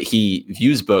the way that he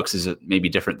views books is maybe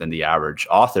different than the average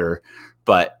author,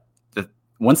 but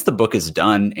once the book is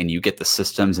done and you get the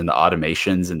systems and the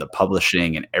automations and the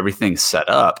publishing and everything set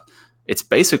up, it's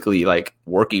basically like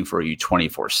working for you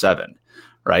 24/7,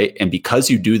 right? And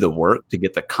because you do the work to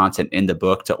get the content in the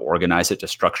book, to organize it, to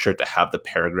structure it, to have the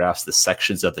paragraphs, the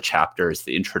sections of the chapters,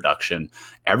 the introduction,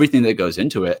 everything that goes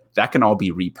into it, that can all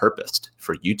be repurposed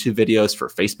for YouTube videos, for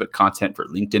Facebook content, for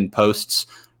LinkedIn posts,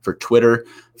 for Twitter,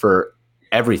 for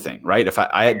everything, right? If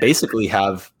I basically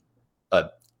have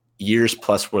a years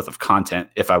plus worth of content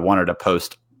if I wanted to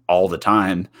post all the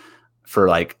time for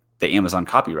like the Amazon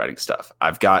copywriting stuff.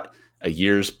 I've got a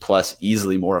year's plus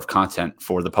easily more of content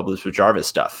for the Publish with Jarvis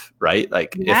stuff, right?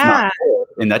 Like if not more,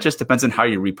 and that just depends on how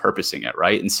you're repurposing it,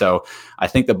 right? And so I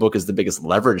think the book is the biggest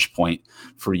leverage point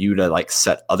for you to like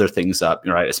set other things up,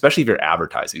 right? Especially if you're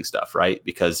advertising stuff, right?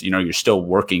 Because you're still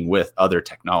working with other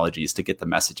technologies to get the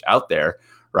message out there,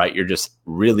 right? You're just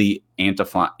really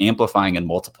amplifying and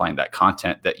multiplying that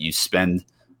content that you spend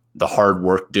the hard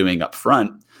work doing up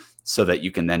front so that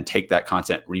you can then take that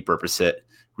content, repurpose it,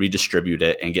 redistribute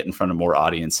it, and get in front of more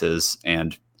audiences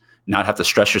and not have to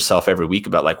stress yourself every week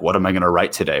about like, what am I going to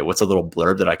write today? What's a little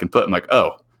blurb that I can put? I'm like,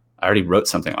 oh, I already wrote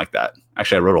something like that.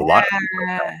 Actually, I wrote a lot.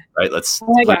 Right. Let's. Oh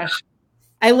my gosh.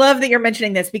 I love that you're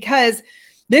mentioning this, because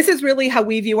this is really how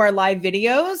we view our live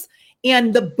videos.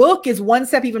 And the book is one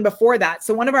step even before that.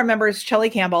 So one of our members, Shelly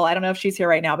Campbell, I don't know if she's here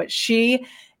right now, but she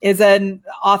is an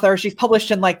author. She's published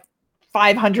in like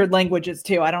 500 languages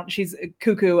too. She's a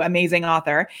cuckoo, amazing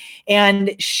author.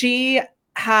 And she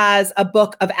has a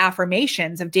book of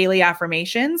affirmations, of daily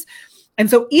affirmations. And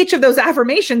so each of those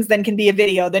affirmations then can be a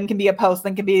video, then can be a post,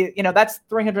 then can be, that's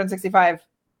 365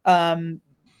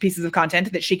 pieces of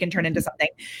content that she can turn into something.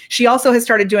 She also has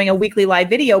started doing a weekly live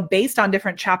video based on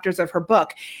different chapters of her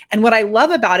book. And what I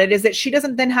love about it is that she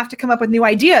doesn't then have to come up with new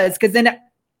ideas, because then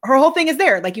her whole thing is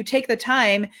there. Like, you take the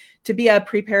time to be a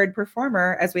prepared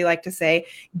performer, as we like to say,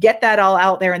 get that all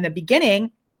out there in the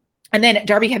beginning. And then,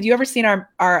 Darby, have you ever seen our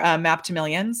Map to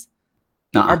Millions?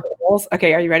 Our bubbles?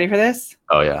 Okay, are you ready for this?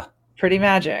 Oh, yeah. Pretty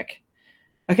magic.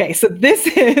 Okay, so this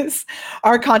is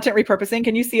our content repurposing.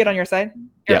 Can you see it on your side?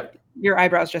 Yeah. Your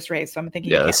eyebrows just raised, so I'm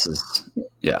thinking. Yeah, this is,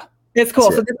 yeah. It's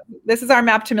cool. So this is our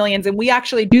Map to Millions, and we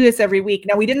actually do this every week.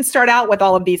 Now, we didn't start out with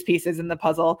all of these pieces in the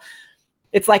puzzle.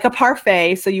 It's like a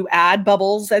parfait, so you add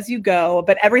bubbles as you go,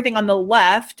 but everything on the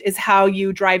left is how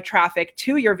you drive traffic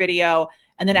to your video.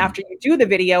 And then after you do the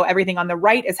video, everything on the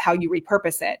right is how you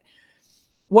repurpose it.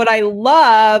 What I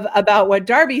love about what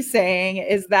Darby's saying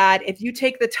is that if you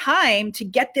take the time to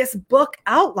get this book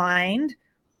outlined,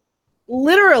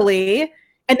 literally,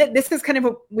 and this is kind of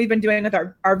what we've been doing with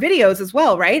our videos as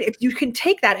well, right? If you can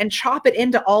take that and chop it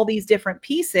into all these different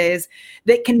pieces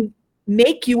that can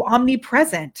make you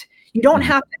omnipresent. You don't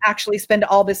have to actually spend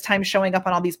all this time showing up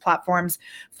on all these platforms,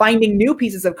 finding new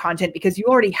pieces of content, because you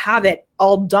already have it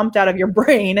all dumped out of your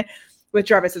brain with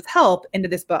Jarvis's help into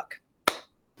this book.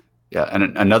 Yeah.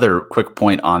 And another quick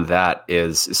point on that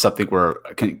is something we're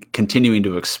continuing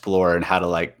to explore, and how to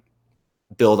like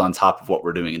build on top of what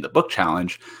we're doing in the book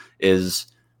challenge is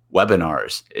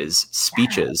webinars, is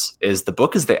speeches, is the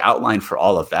book is the outline for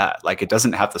all of that. Like, it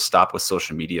doesn't have to stop with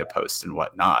social media posts and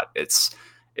whatnot.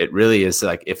 It really is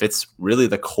like, if it's really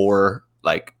the core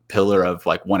like pillar of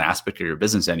like one aspect of your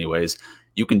business anyways,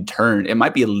 you can turn, it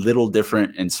might be a little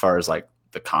different as far as like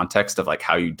the context of like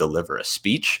how you deliver a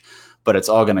speech, but it's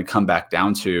all going to come back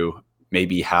down to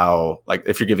maybe how, like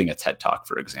if you're giving a TED Talk,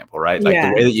 for example, right? Like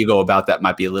the way that you go about that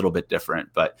might be a little bit different,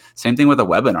 but same thing with a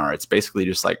webinar. It's basically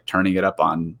just like turning it up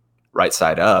on right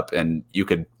side up, and you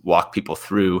could walk people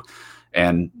through,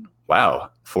 and wow,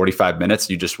 45 minutes,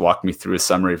 you just walked me through a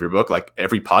summary of your book. Like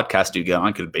every podcast you get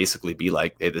on could basically be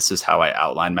like, hey, this is how I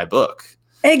outline my book.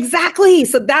 Exactly.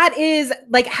 So that is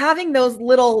like having those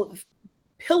little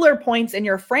pillar points in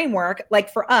your framework. Like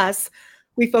for us,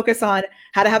 we focus on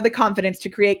how to have the confidence to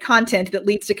create content that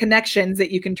leads to connections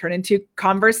that you can turn into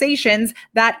conversations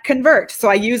that convert. So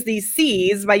I use these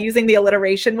C's by using the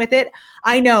alliteration with it.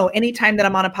 I know anytime that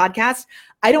I'm on a podcast,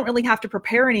 I don't really have to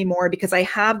prepare anymore, because I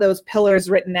have those pillars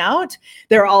written out.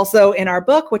 They're also in our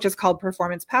book, which is called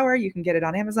Performance Power. You can get it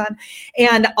on Amazon.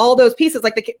 And all those pieces,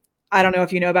 like I don't know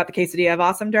if you know about the Quesadilla of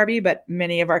Awesome, Darby, but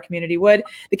many of our community would.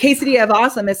 The Quesadilla of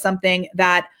Awesome is something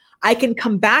that I can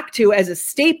come back to as a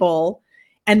staple,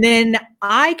 and then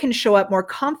I can show up more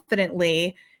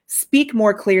confidently, speak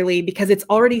more clearly, because it's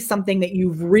already something that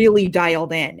you've really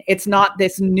dialed in. It's not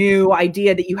this new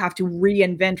idea that you have to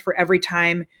reinvent for every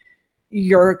time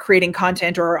you're creating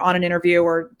content or on an interview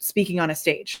or speaking on a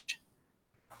stage.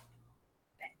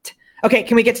 Okay,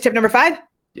 can we get to tip number 5?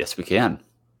 Yes, we can.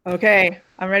 Okay,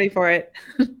 I'm ready for it.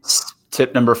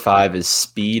 Tip number 5 is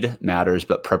speed matters,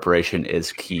 but preparation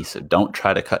is key. So don't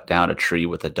try to cut down a tree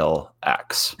with a dull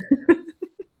axe.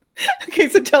 Okay,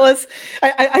 so tell us,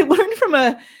 I learned from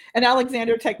an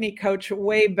Alexander Technique coach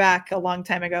way back a long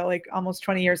time ago, like almost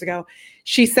 20 years ago.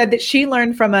 She said that she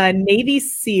learned from a Navy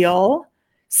SEAL,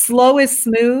 slow is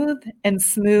smooth and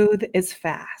smooth is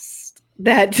fast.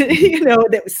 That,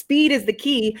 that speed is the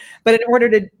key, but in order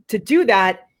to do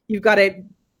that, you've got to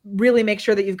really make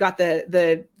sure that you've got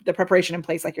the preparation in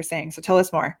place, like you're saying. So tell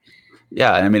us more.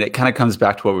 Yeah. I mean, it kind of comes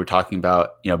back to what we were talking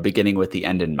about, beginning with the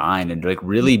end in mind, and like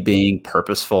really being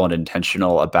purposeful and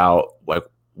intentional about like,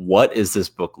 what is this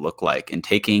book look like, and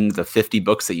taking the 50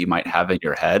 books that you might have in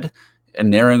your head and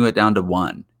narrowing it down to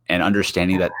one, and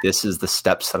understanding that this is the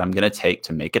steps that I'm going to take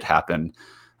to make it happen.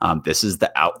 This is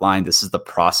the outline. This is the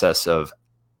process of,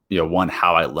 one,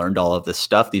 how I learned all of this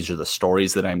stuff. These are the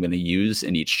stories that I'm going to use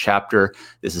in each chapter.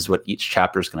 This is what each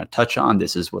chapter is going to touch on.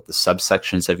 This is what the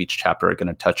subsections of each chapter are going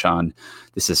to touch on.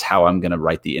 This is how I'm going to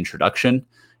write the introduction.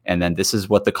 And then this is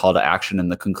what the call to action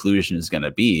and the conclusion is going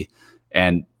to be.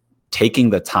 And taking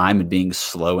the time and being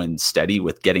slow and steady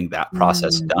with getting that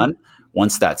process done.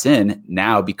 Once that's in,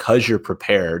 now because you're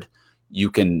prepared, you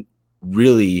can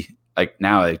really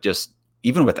just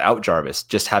even without Jarvis,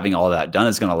 just having all that done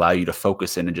is going to allow you to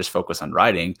focus in and just focus on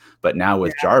writing. But now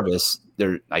with Jarvis,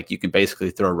 you can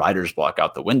basically throw writer's block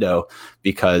out the window,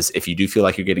 because if you do feel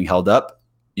like you're getting held up,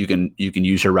 you can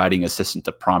use your writing assistant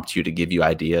to prompt you, to give you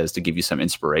ideas, to give you some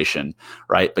inspiration,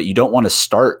 right? But you don't want to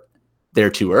start there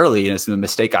too early. And it's the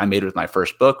mistake I made with my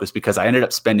first book, was because I ended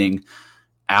up spending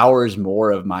hours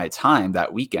more of my time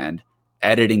that weekend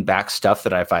editing back stuff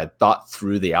that if I had thought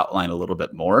through the outline a little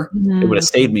bit more, it would have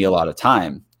saved me a lot of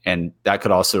time. And that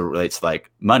could also relate to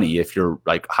like money. If you're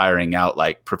like hiring out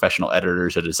like professional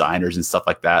editors or designers and stuff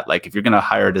like that, like if you're going to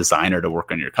hire a designer to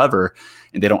work on your cover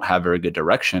and they don't have very good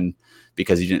direction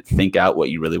because you didn't think out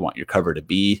what you really want your cover to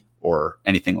be or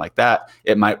anything like that,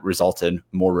 it might result in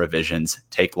more revisions,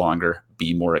 take longer,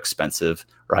 be more expensive,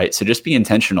 right? So just be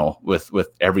intentional with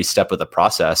every step of the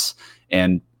process.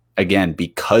 And again,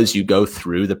 because you go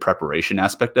through the preparation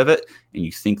aspect of it and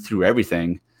you think through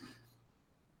everything,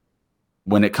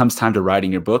 when it comes time to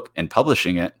writing your book and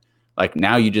publishing it, like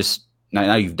now you've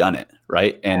done it,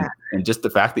 right? And just the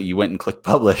fact that you went and clicked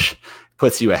publish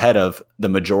puts you ahead of the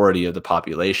majority of the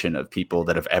population of people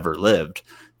that have ever lived.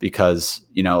 Because,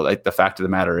 like the fact of the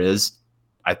matter is,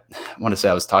 I want to say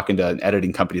I was talking to an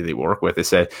editing company they work with. They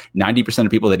said 90%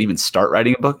 of people that even start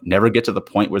writing a book never get to the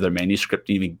point where their manuscript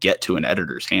even get to an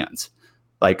editor's hands.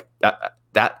 Like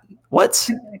what?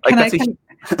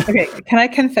 Can I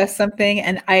confess something?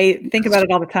 And I think about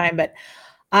it all the time, but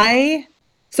I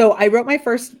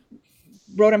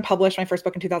wrote and published my first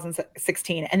book in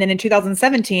 2016. And then in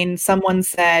 2017, someone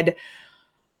said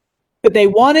that they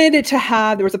wanted to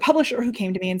have, there was a publisher who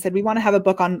came to me and said, we want to have a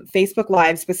book on Facebook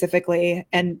Live specifically,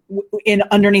 and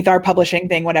underneath our publishing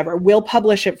thing, whatever, we'll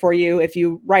publish it for you if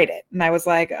you write it. And I was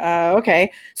like,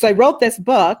 okay. So I wrote this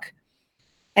book,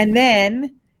 and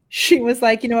then she was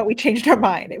like, you know what, we changed our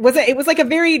mind. It was like a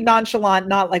very nonchalant,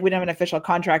 not like we don't have an official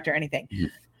contract or anything.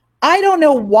 I don't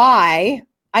know why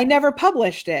I never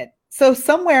published it. So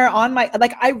somewhere on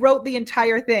I wrote the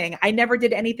entire thing. I never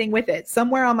did anything with it.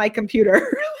 Somewhere on my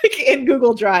computer, like in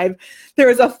Google Drive, there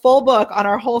is a full book on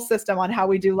our whole system on how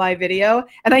we do live video.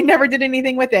 And I never did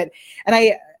anything with it.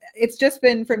 And it's just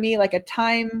been for me like a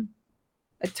time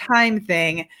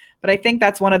thing. But I think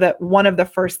that's one of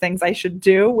the first things I should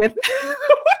do with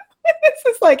this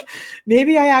is like,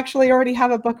 maybe I actually already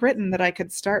have a book written that I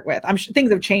could start with. I'm sure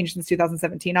things have changed since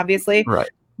 2017, obviously. Right.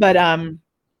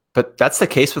 But that's the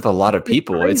case with a lot of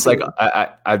people. It's like,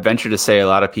 I venture to say a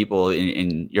lot of people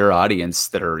in your audience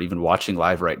that are even watching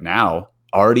live right now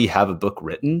already have a book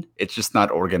written. It's just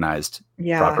not organized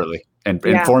properly and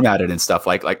formatted and stuff.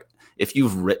 Like if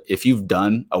you've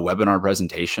done a webinar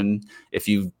presentation, if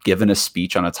you've given a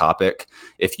speech on a topic,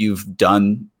 if you've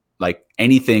done like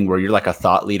anything where you're like a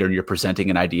thought leader and you're presenting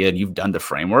an idea and you've done the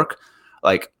framework,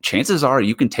 like chances are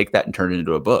you can take that and turn it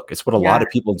into a book. It's what a lot of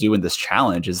people do in this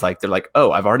challenge is like, they're like,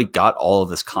 oh, I've already got all of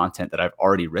this content that I've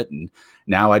already written.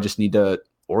 Now I just need to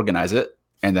organize it,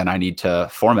 and then I need to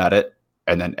format it,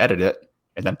 and then edit it,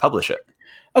 and then publish it.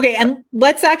 Okay. And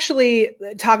let's actually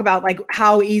talk about like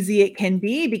how easy it can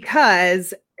be,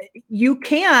 because you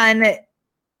can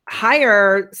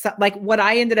hire, like what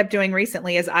I ended up doing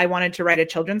recently is I wanted to write a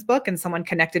children's book, and someone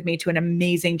connected me to an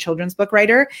amazing children's book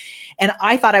writer. And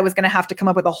I thought I was going to have to come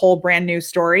up with a whole brand new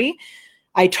story.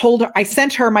 I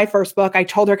sent her my first book. I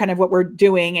told her kind of what we're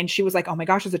doing. And she was like, oh my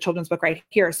gosh, there's a children's book right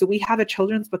here. So we have a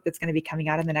children's book that's going to be coming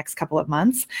out in the next couple of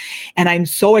months. And I'm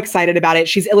so excited about it.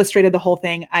 She's illustrated the whole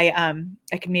thing. I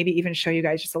can maybe even show you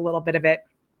guys just a little bit of it,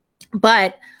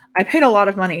 but I paid a lot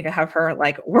of money to have her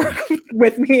like work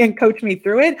with me and coach me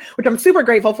through it, which I'm super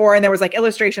grateful for. And there was like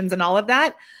illustrations and all of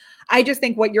that. I just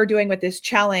think what you're doing with this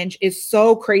challenge is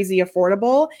so crazy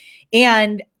affordable.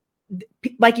 And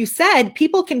like you said,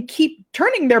 people can keep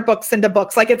turning their books into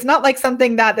books. Like it's not like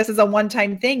something that this is a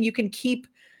one-time thing. You can keep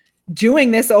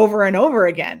doing this over and over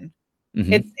again.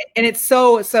 Mm-hmm. It's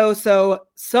so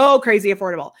crazy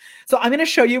affordable. So I'm going to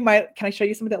show you can I show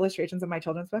you some of the illustrations of my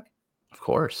children's book? Of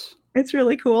course. It's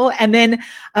really cool. And then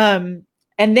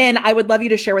I would love you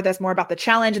to share with us more about the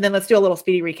challenge, and then let's do a little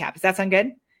speedy recap. Does that sound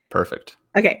good? Perfect.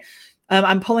 Okay.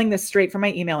 I'm pulling this straight from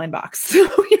my email inbox. So you're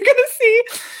going to see,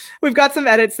 we've got some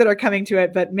edits that are coming to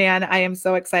it, but man, I am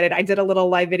so excited. I did a little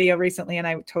live video recently and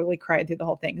I totally cried through the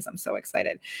whole thing because I'm so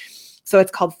excited. So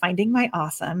it's called Finding My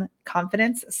Awesome: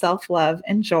 Confidence, Self-Love,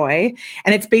 and Joy.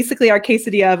 And it's basically our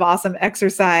quesadilla of awesome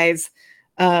exercise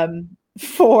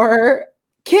for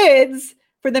kids,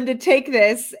 for them to take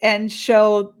this and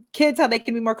show kids how they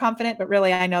can be more confident, but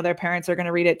really I know their parents are going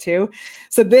to read it too.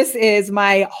 So this is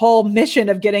my whole mission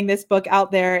of getting this book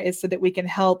out there, is so that we can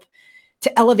help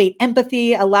to elevate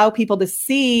empathy, allow people to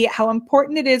see how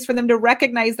important it is for them to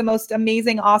recognize the most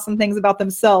amazing, awesome things about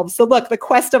themselves. So look, the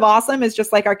quest of awesome is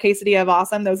just like our quesadilla of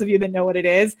awesome. Those of you that know what it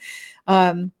is.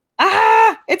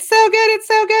 It's so good. It's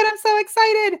so good. I'm so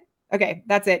excited. Okay,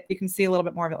 that's it. You can see a little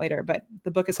bit more of it later, but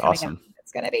the book is coming awesome. out.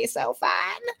 It's going to be so fun.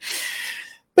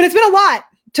 But it's been a lot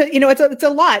to, it's a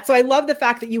lot. So I love the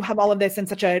fact that you have all of this in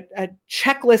such a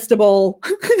checklistable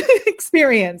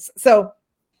experience. So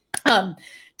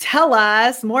tell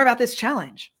us more about this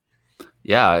challenge.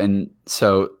 Yeah. And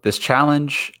so this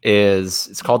challenge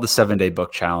it's called the 7-Day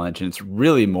Book Challenge. And it's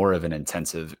really more of an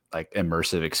intensive, like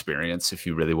immersive experience if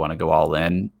you really want to go all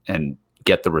in and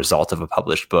get the result of a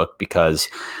published book, because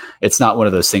it's not one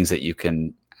of those things that you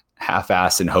can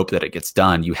half-ass and hope that it gets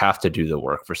done. You have to do the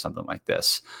work for something like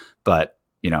this. But,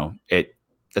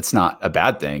 it's not a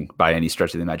bad thing by any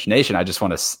stretch of the imagination. I just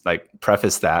want to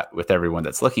preface that with everyone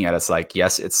that's looking at it. It's like,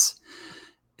 yes,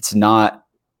 it's not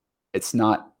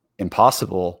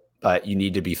impossible, but you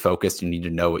need to be focused. You need to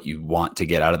know what you want to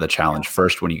get out of the challenge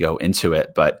first when you go into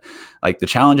it. But like the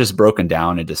challenge is broken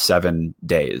down into 7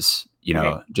 days,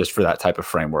 just for that type of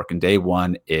framework. And day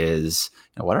one is,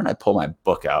 why don't I pull my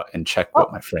book out and check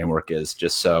what my framework is,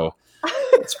 just so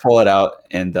let's pull it out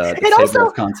in the table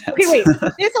of contents. Wait,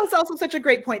 this is also such a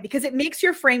great point, because it makes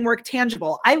your framework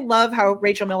tangible. I love how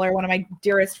Rachel Miller, one of my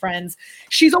dearest friends,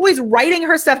 she's always writing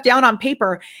her stuff down on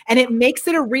paper, and it makes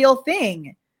it a real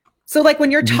thing. So like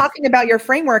when you're talking about your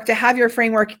framework, to have your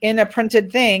framework in a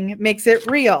printed thing makes it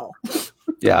real.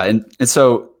 Yeah. And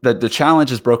so the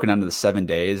challenge is broken down into the 7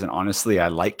 days. And honestly, I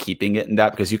like keeping it in that,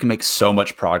 because you can make so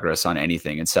much progress on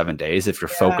anything in 7 days if you're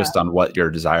focused on what your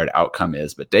desired outcome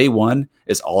is. But day one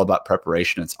is all about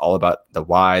preparation. It's all about the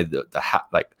why, the how,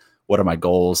 like, what are my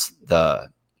goals?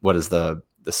 What does the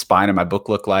spine of my book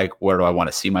look like? Where do I want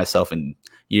to see myself in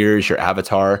years, your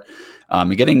avatar?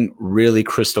 And getting really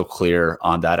crystal clear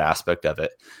on that aspect of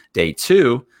it. Day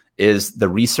two is the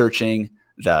researching,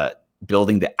 the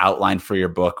building the outline for your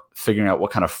book, figuring out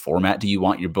what kind of format do you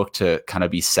want your book to kind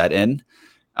of be set in,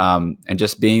 and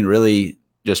just being really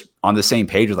just on the same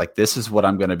page with like, this is what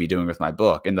I'm going to be doing with my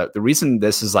book. And the reason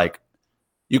this is like,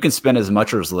 you can spend as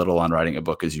much or as little on writing a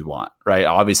book as you want, right?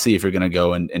 Obviously, if you're going to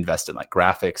go and invest in like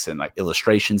graphics and like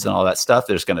illustrations and all that stuff,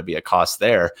 there's going to be a cost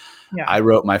there. Yeah. I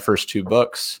wrote my first 2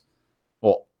 books.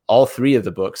 Well, all 3 of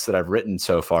the books that I've written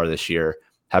so far this year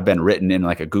have been written in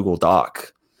like a Google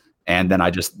Doc. And then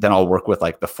I'll work with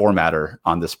like the formatter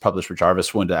on this Publish with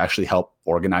Jarvis one to actually help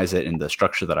organize it in the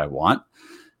structure that I want.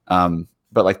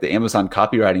 But like the Amazon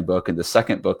copywriting book and the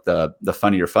second book, the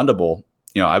Funny or Fundable,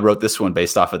 I wrote this one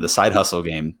based off of the Side Hustle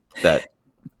game that.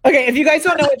 Okay. If you guys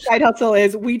don't know what Side Hustle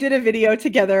is, we did a video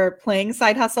together playing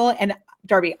Side Hustle, and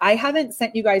Darby, I haven't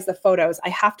sent you guys the photos. I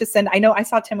have to send. I know I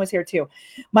saw Tim was here too.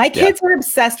 My kids were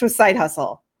obsessed with Side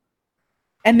Hustle,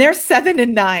 and they're 7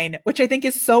 and 9, which I think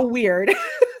is so weird.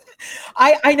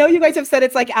 I know you guys have said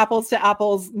it's like Apples to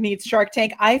Apples meets Shark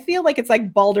Tank. I feel like it's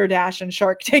like Balderdash and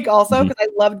Shark Tank also, because I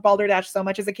loved Balderdash so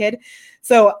much as a kid.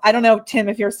 So I don't know, Tim,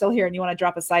 if you're still here and you want to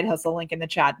drop a Side Hustle link in the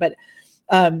chat, but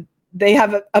they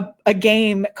have a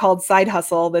game called Side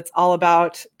Hustle that's all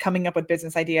about coming up with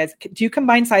business ideas. Do you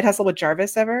combine Side Hustle with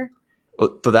Jarvis ever?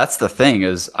 Well, so that's the thing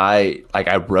is I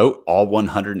wrote all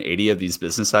 180 of these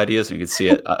business ideas, and you can see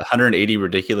it, 180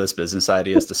 ridiculous business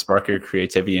ideas to spark your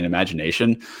creativity and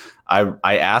imagination.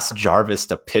 I asked Jarvis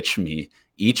to pitch me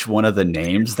each one of the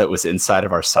names that was inside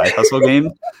of our Side Hustle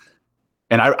game.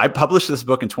 And I published this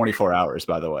book in 24 hours,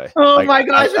 by the way. Oh my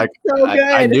gosh, it's so good.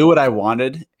 I knew what I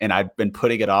wanted, and I'd been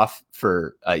putting it off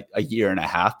for a year and a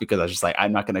half, because I was just like,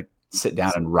 I'm not going to sit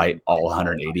down and write all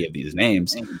 180 of these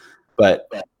names. But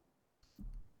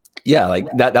yeah, like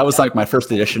that was like my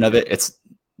first edition of it. It's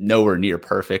nowhere near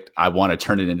perfect. I want to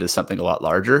turn it into something a lot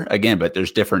larger again, but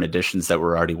there's different editions that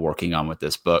we're already working on with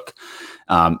this book.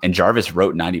 And Jarvis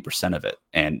wrote 90% of it.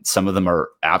 And some of them are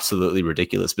absolutely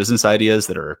ridiculous business ideas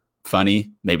that are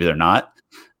funny. Maybe they're not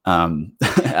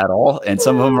at all. And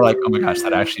some of them are like, oh my gosh,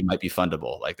 that actually might be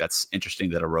fundable. Like, that's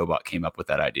interesting that a robot came up with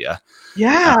that idea.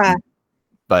 Yeah.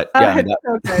 But yeah,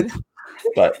 so good.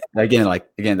 But again,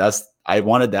 I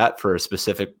wanted that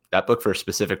book for a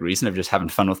specific reason of just having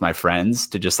fun with my friends,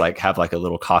 to just like have like a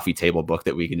little coffee table book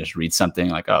that we can just read something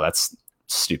like, oh, that's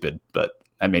stupid, but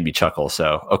that made me chuckle.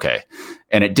 So, okay.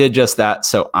 And it did just that.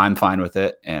 So I'm fine with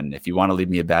it. And if you want to leave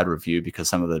me a bad review because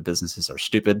some of the businesses are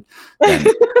stupid, then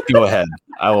go ahead.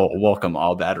 I will welcome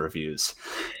all bad reviews.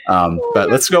 But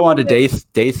let's go on to day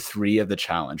 3 of the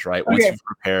challenge, right? Once you've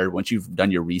prepared, once you've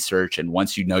done your research, and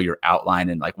once you know your outline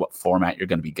and like what format you're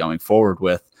going to be going forward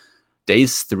with,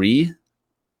 days 3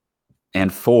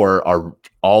 and 4 are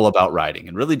all about writing.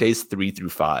 And really days 3 through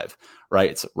 5, right?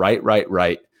 It's write,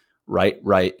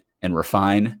 and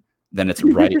refine. Then it's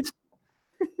write,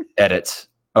 edit,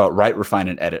 write, refine,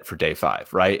 and edit for day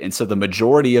 5, right? And so the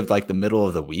majority of like the middle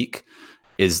of the week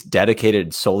is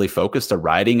dedicated solely focused to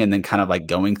writing, and then kind of like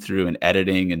going through and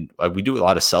editing. And we do a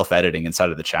lot of self-editing inside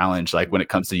of the challenge, like when it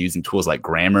comes to using tools like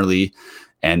Grammarly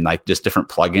and like just different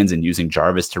plugins, and using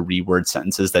Jarvis to reword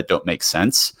sentences that don't make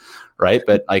sense, right?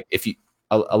 But like if you,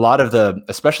 a lot of the,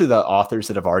 especially the authors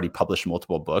that have already published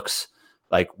multiple books,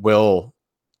 like they'll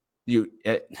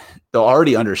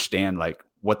already understand like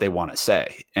what they want to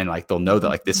say, and like they'll know that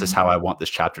like this is how I want this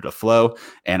chapter to flow,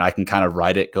 and I can kind of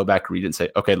write it, go back, read it, and say,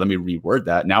 okay, let me reword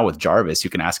that. Now with Jarvis, you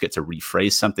can ask it to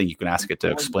rephrase something, you can ask it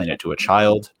to explain it to a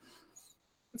child.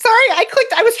 Sorry,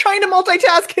 I was trying to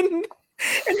multitask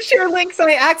and share links,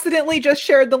 and I accidentally just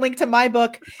shared the link to my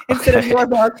book instead of your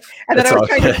book. And then I was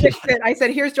trying to fix it. I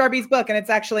said, here's Darby's book, and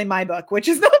it's actually my book, which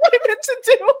is not what I meant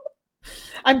to do.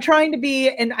 I'm trying to be,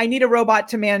 and I need a robot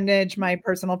to manage my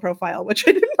personal profile, which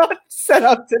I did not set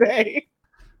up today.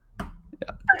 Yeah.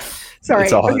 Sorry.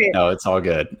 No, it's all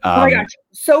good. Oh my gosh.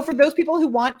 So for those people who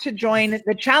want to join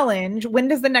the challenge, when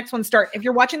does the next one start? If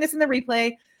you're watching this in the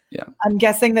replay, yeah, I'm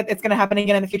guessing that it's going to happen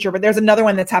again in the future, but there's another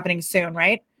one that's happening soon,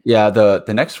 right? Yeah. The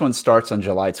next one starts on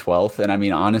July 12th. And I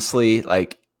mean, honestly,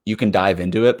 like you can dive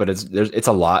into it, but it's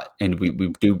a lot. And we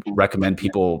do recommend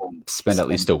people spend at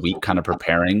least a week kind of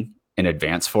preparing in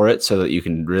advance for it, so that you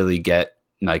can really get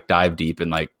like dive deep and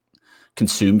like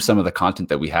consume some of the content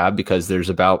that we have, because there's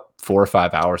about 4 or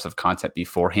 5 hours of content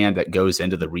beforehand that goes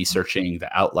into the researching,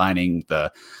 the outlining, the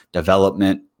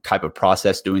development type of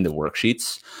process, doing the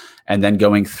worksheets, and then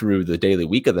going through the daily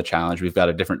week of the challenge. We've got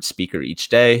a different speaker each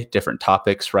day, different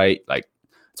topics, right? Like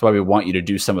that's why we want you to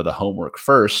do some of the homework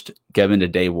first, get into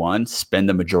day 1, spend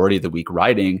the majority of the week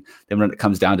writing. Then when it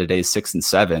comes down to days 6 and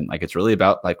 7, like it's really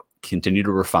about like continue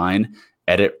to refine,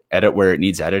 edit where it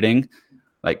needs editing,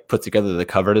 like put together the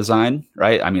cover design,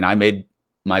 right? I mean, I made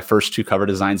my first 2 cover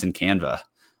designs in Canva.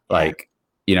 Like,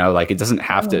 you know, like it doesn't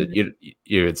have to,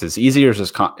 it's as easy or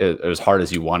as hard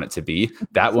as you want it to be.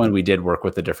 That one we did work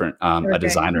with a different a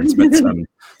designer and spent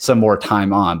some more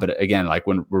time on. But again, like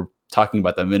when we're talking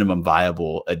about the minimum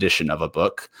viable edition of a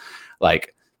book,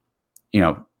 like, you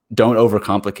know, don't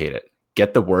overcomplicate it.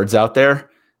 Get the words out there,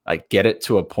 like get it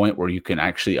to a point where you can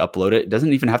actually upload it. It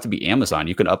doesn't even have to be Amazon.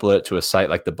 You can upload it to a site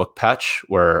like the Book Patch,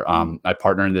 where I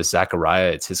partner in this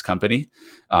Zachariah. It's his company.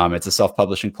 It's a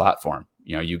self-publishing platform.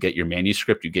 You know, you get your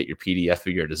manuscript, you get your PDF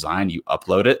of your design, you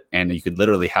upload it, and you could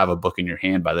literally have a book in your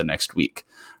hand by the next week,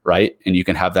 right? And you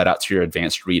can have that out to your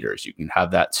advanced readers. You can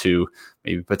have that to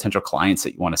maybe potential clients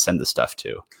that you want to send the stuff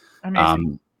to.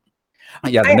 The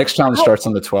next challenge starts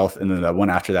on the 12th, and then the one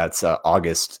after that's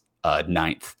August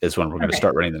 9th is when we're going to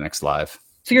start running the next live.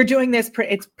 So you're doing this,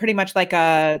 it's pretty much like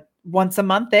a once a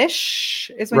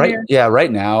month-ish is when right. Yeah.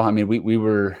 Right now, I mean, we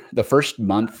were the first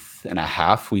month and a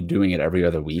half, we doing it every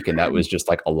other week. And that was just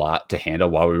like a lot to handle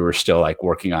while we were still like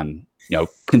working on, you know,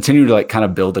 continue to like kind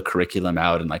of build the curriculum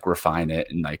out and like refine it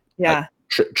and like,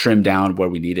 trim down where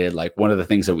we needed. Like one of the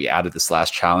things that we added this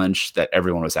last challenge that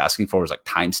everyone was asking for was like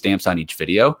timestamps on each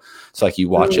video. So like you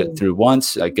watch it through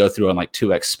once, like go through on like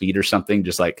 2x speed or something,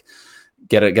 just like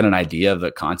get an idea of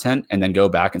the content, and then go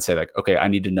back and say like, okay, I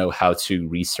need to know how to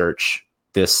research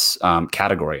this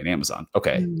category in Amazon.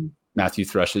 Okay. Matthew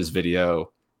Thrush's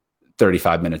video,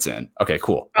 35 minutes in. Okay,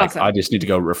 cool. Awesome. Like, I just need to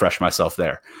go refresh myself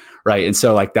there. Right. And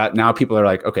so like that, now people are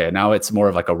like, okay, now it's more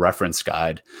of like a reference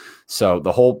guide. So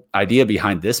the whole idea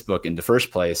behind this book in the first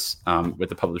place with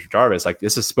the publisher Jarvis, like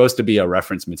this is supposed to be a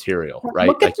reference material, right?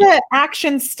 Look at the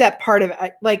action step part of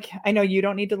it. Like, I know you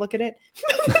don't need to look at it.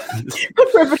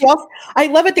 But for everybody else, I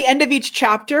love at the end of each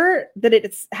chapter that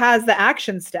it has the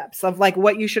action steps of like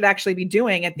what you should actually be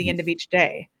doing at the end of each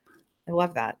day. I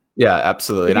love that. Yeah,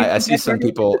 absolutely. And I see some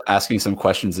people asking some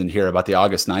questions in here about the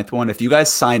August 9th one. If you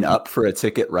guys sign up for a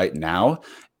ticket right now,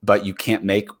 but you can't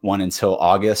make one until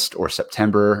August or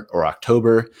September or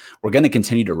October, we're going to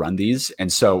continue to run these.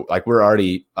 And so like we're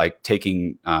already like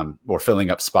taking, we're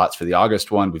filling up spots for the August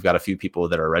one. We've got a few people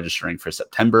that are registering for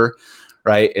September,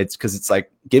 right? It's because it's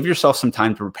like, give yourself some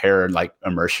time to prepare and like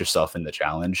immerse yourself in the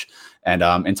challenge,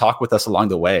 and talk with us along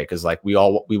the way. Cause like we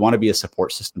want to be a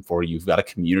support system for you. You've got a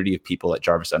community of people at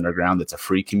Jarvis Underground. That's a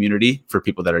free community for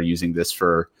people that are using this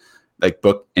for like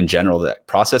book in general, that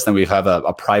process. Then we have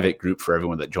a private group for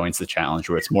everyone that joins the challenge,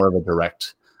 where it's more of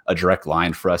a direct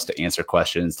line for us to answer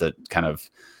questions, to kind of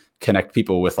connect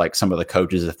people with like some of the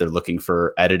coaches if they're looking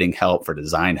for editing help, for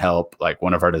design help. Like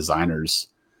one of our designers,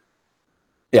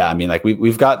 yeah, I mean, like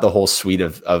we've got the whole suite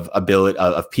of ability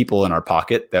of people in our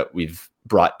pocket that we've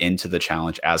brought into the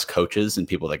challenge as coaches, and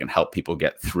people that can help people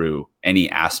get through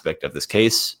any aspect of this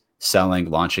case: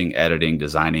 selling, launching, editing,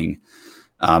 designing,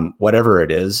 whatever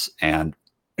it is. And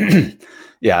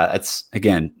yeah, it's,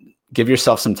 again, give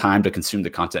yourself some time to consume the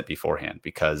content beforehand,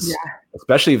 because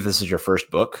especially if this is your first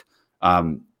book,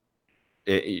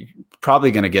 you're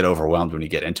probably going to get overwhelmed when you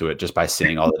get into it just by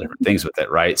seeing all the different things with it,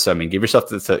 right? So, I mean, give yourself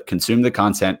to consume the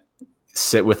content,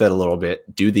 sit with it a little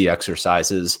bit, do the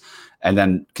exercises, and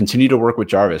then continue to work with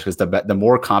Jarvis, because the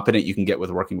more competent you can get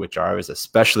with working with Jarvis,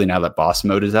 especially now that boss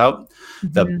mode is out,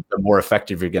 the more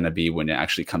effective you're going to be when it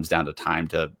actually comes down to time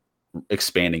to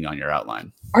expanding on your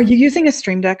outline. Are you using a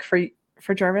Stream Deck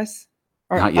for Jarvis?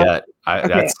 Not yet.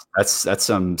 Okay. That's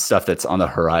some stuff that's on the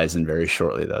horizon very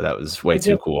shortly, though. That was way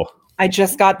too cool. I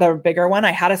just got the bigger one.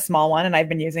 I had a small one and I've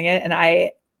been using it, and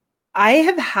I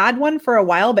have had one for a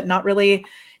while, but not really.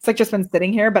 It's like just been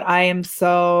sitting here, but I am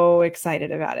so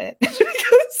excited about it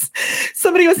because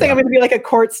somebody was saying I'm going to be like a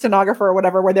court stenographer or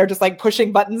whatever, where they're just like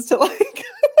pushing buttons to like,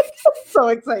 so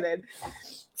excited.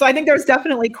 So I think there's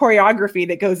definitely choreography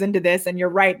that goes into this, and you're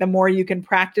right. The more you can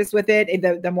practice with it,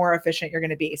 the more efficient you're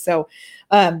going to be. So,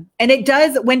 and it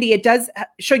does, Wendy, it does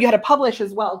show you how to publish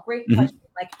as well. Great question.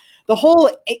 Like the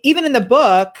whole, even in the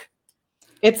book,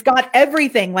 it's got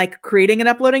everything, like creating and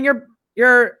uploading your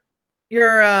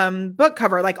book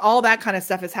cover, like all that kind of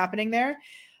stuff is happening there.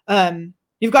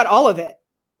 You've got all of it,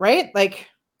 right? Like,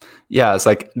 yeah, it's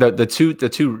like the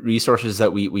two resources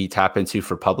that we tap into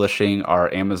for publishing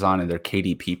are Amazon and their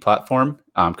KDP platform.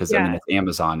 Because I mean, it's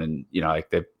Amazon, and like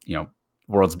the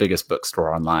world's biggest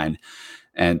bookstore online,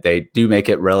 and they do make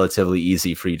it relatively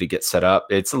easy for you to get set up.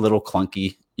 It's a little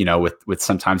clunky, with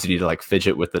sometimes you need to like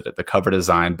fidget with the cover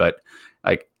design, but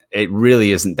like it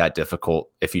really isn't that difficult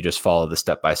if you just follow the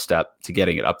step-by-step to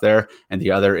getting it up there. And the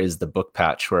other is the Book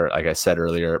Patch, where, like I said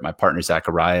earlier, my partner,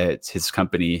 Zachariah, it's his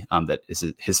company, that is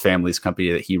his family's company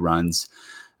that he runs.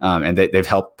 And they've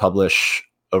helped publish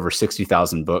over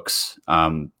 60,000 books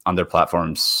on their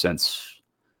platforms since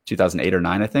 2008 or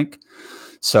 9, I think.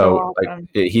 So awesome.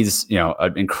 He's,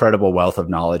 an incredible wealth of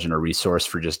knowledge and a resource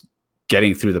for just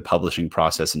getting through the publishing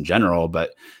process in general.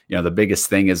 But, the biggest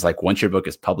thing is like, once your book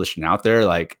is published and out there,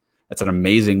 like it's an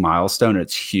amazing milestone.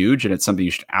 It's huge. And it's something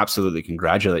you should absolutely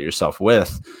congratulate yourself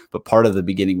with. But part of the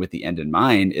beginning with the end in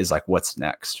mind is like, what's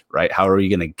next, right? How are you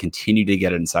going to continue to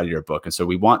get it inside of your book? And so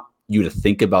we want you to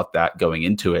think about that going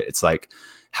into it. It's like,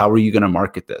 how are you going to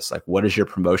market this? Like, what is your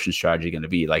promotion strategy going to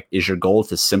be? Like, is your goal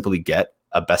to simply get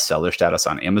a bestseller status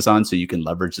on Amazon so you can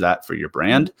leverage that for your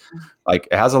brand? Like,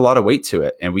 it has a lot of weight to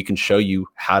it, and we can show you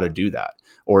how to do that.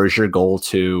 Or is your goal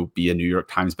to be a New York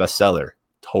Times bestseller?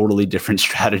 Totally different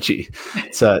strategy.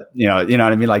 So, you know what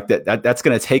I mean? Like that's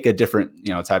going to take a different,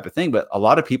 type of thing. But a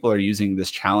lot of people are using this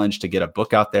challenge to get a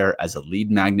book out there as a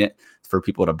lead magnet for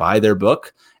people to buy their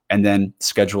book, and then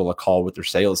schedule a call with their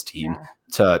sales team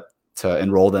to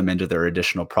enroll them into their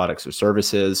additional products or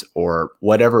services or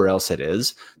whatever else it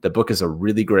is. The book is a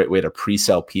really great way to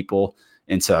pre-sell people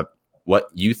into what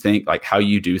you think, like how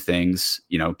you do things,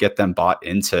 get them bought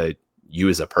into you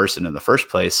as a person in the first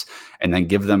place, and then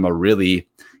give them a really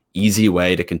easy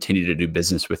way to continue to do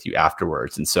business with you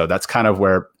afterwards. And so that's kind of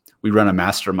where we run a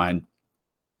mastermind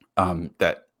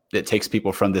that takes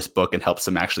people from this book and helps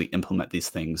them actually implement these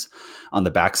things on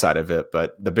the backside of it.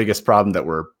 But the biggest problem that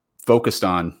we're focused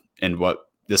on, and what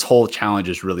this whole challenge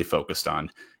is really focused on,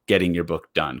 getting your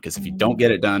book done. Because if you don't get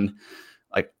it done,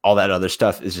 like all that other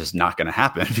stuff is just not going to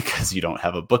happen because you don't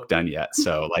have a book done yet.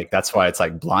 So like, that's why it's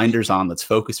like blinders on, let's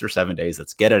focus for 7 days.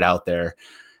 Let's get it out there.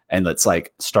 And let's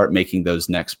like start making those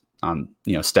next,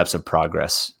 steps of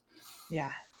progress.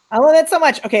 Yeah. I love that so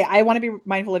much. Okay. I want to be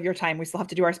mindful of your time. We still have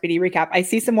to do our speedy recap. I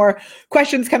see some more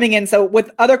questions coming in. So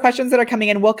with other questions that are coming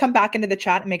in, we'll come back into the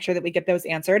chat and make sure that we get those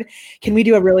answered. Can we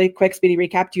do a really quick speedy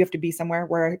recap? Do you have to be somewhere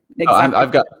where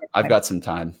exactly I've got some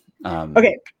time.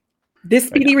 Okay. This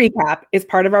speedy recap is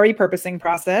part of our repurposing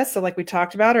process. So like we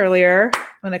talked about earlier,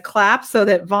 I'm going to clap so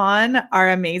that Vaughn, our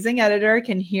amazing editor,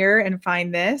 can hear and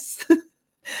find this.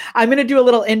 I'm going to do a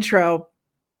little intro.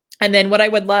 And then what I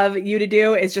would love you to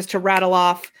do is just to rattle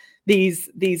off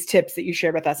these tips that you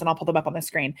shared with us, and I'll pull them up on the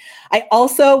screen. I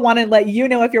also want to let you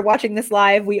know, if you're watching this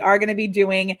live, we are going to be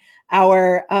doing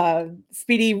our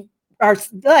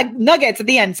nuggets at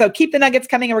the end. So keep the nuggets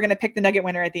coming, and we're going to pick the nugget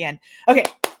winner at the end. Okay,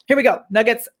 here we go.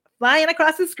 Nuggets flying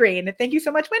across the screen. Thank you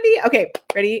so much, Wendy. Okay,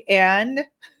 ready? And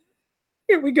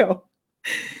here we go.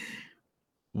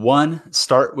 1,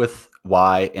 start with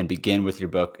why and begin with your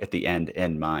book at the end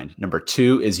in mind. Number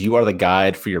 2 is you are the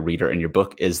guide for your reader and your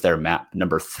book is their map.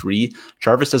 Number 3,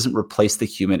 Jarvis doesn't replace the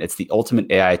human. It's the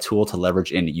ultimate AI tool to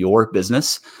leverage in your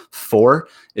business. 4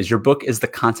 is your book is the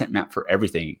content map for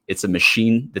everything. It's a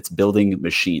machine that's building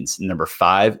machines. Number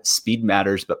 5, speed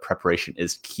matters, but preparation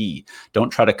is key.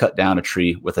 Don't try to cut down a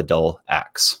tree with a dull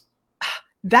axe.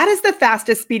 That is the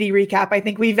fastest speedy recap I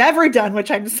think we've ever done, which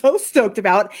I'm so stoked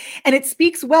about. And it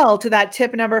speaks well to that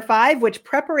tip number 5, which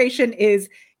preparation is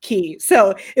key.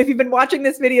 So if you've been watching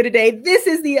this video today, this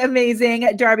is the amazing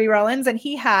Darby Rollins, and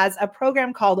he has a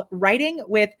program called Writing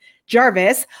with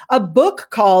Jarvis, a book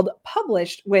called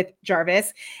Published with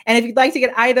Jarvis. And if you'd like to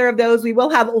get either of those, we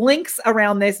will have links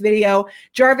around this video.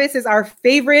 Jarvis is our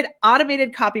favorite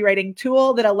automated copywriting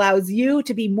tool that allows you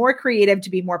to be more creative, to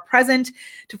be more present,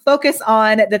 to focus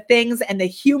on the things and the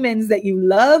humans that you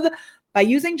love by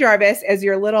using Jarvis as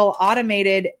your little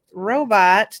automated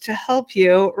robot to help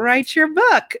you write your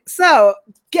book. So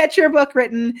get your book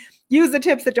written, use the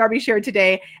tips that Darby shared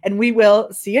today, and we will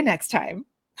see you next time.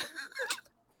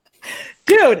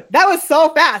 Dude, that was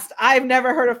so fast. I've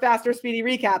never heard a faster speedy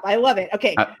recap. I love it.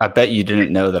 Okay. I bet you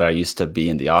didn't know that I used to be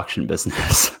in the auction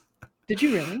business. Did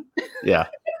you really? Yeah.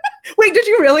 Wait, did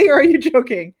you really, or are you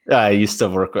joking? I used to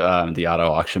work the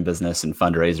auto auction business and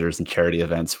fundraisers and charity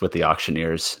events with the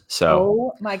auctioneers. So,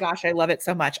 oh my gosh, I love it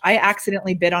so much. I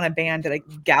accidentally bid on a band at a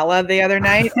gala the other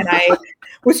night, and I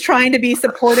was trying to be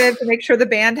supportive to make sure the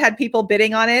band had people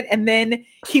bidding on it. And then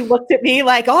he looked at me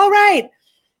like, all right,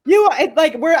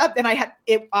 we're up. And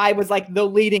I was like the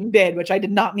leading bid, which I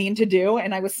did not mean to do.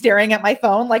 And I was staring at my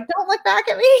phone, like, don't look back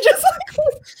at me. Just like,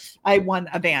 I won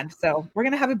a band. So we're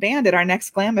going to have a band at our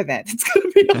next glam event. It's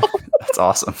going to be awesome. That's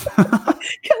awesome.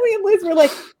 Kelly and Liz were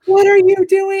like, what are you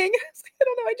doing? I was like, I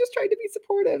don't know. I just tried to be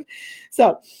supportive.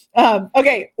 So,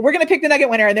 okay, we're going to pick the nugget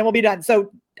winner and then we'll be done.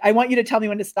 So I want you to tell me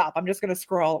when to stop. I'm just going to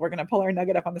scroll. We're going to pull our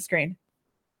nugget up on the screen.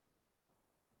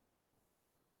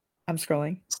 I'm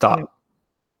scrolling. Stop.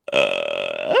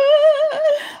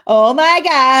 Oh my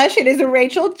gosh, it is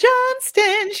Rachel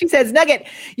Johnston. She says, Nugget,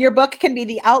 your book can be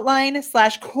the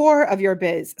outline/core of your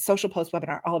biz, social post,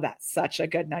 webinar, all of that. Such a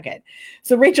good nugget.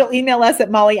 So Rachel, email us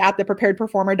at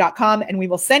molly@thepreparedperformer.com and we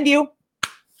will send you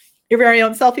your very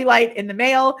own selfie light in the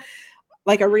mail,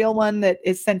 like a real one that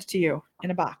is sent to you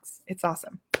in a box. It's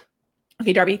awesome.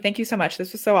 Okay, Darby, thank you so much.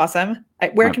 This was so awesome.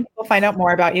 Where can people find out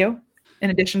more about you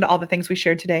in addition to all the things we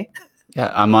shared today? Yeah,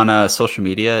 I'm on social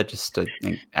media, just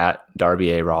at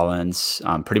Darby A. Rollins,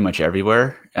 pretty much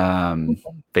everywhere.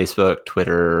 Facebook,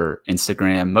 Twitter,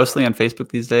 Instagram, mostly on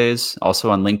Facebook these days, also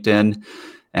on LinkedIn.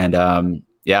 And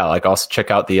also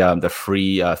check out the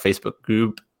free Facebook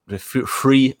group,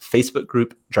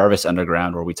 Jarvis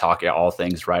Underground, where we talk all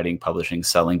things writing, publishing,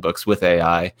 selling books with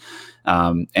AI.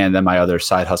 And then my other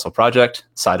side hustle project,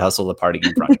 Side Hustle, the party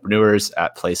game for entrepreneurs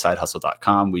at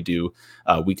playsidehustle.com. We do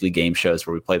weekly game shows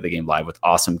where we play the game live with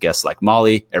awesome guests like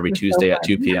Molly every Tuesday at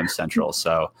 2 p.m. Central.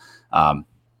 So,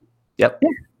 yep. Yeah.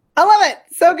 I love it.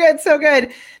 So good. So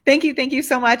good. Thank you. Thank you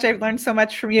so much. I've learned so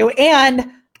much from you.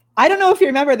 And I don't know if you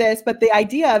remember this, but the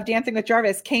idea of Dancing with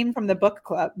Jarvis came from the book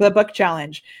club, the book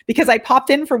challenge, because I popped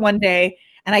in for one day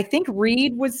and I think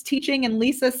Reed was teaching and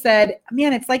Lisa said,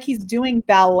 man, it's like he's doing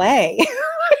ballet.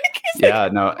 I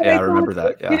remember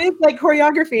that. Yeah. It is like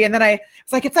choreography. And then I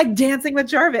was like, it's like Dancing with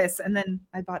Jarvis. And then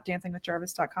I bought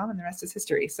dancingwithjarvis.com and the rest is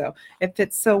history. So it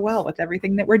fits so well with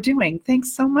everything that we're doing.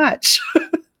 Thanks so much.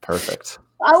 Perfect.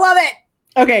 I love it.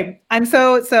 Okay, I'm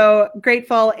so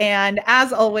grateful. And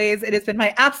as always, it has been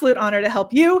my absolute honor to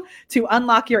help you to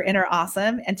unlock your inner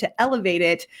awesome and to elevate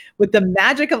it with the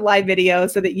magic of live video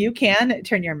so that you can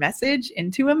turn your message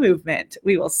into a movement.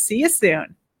 We will see you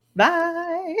soon.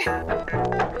 Bye.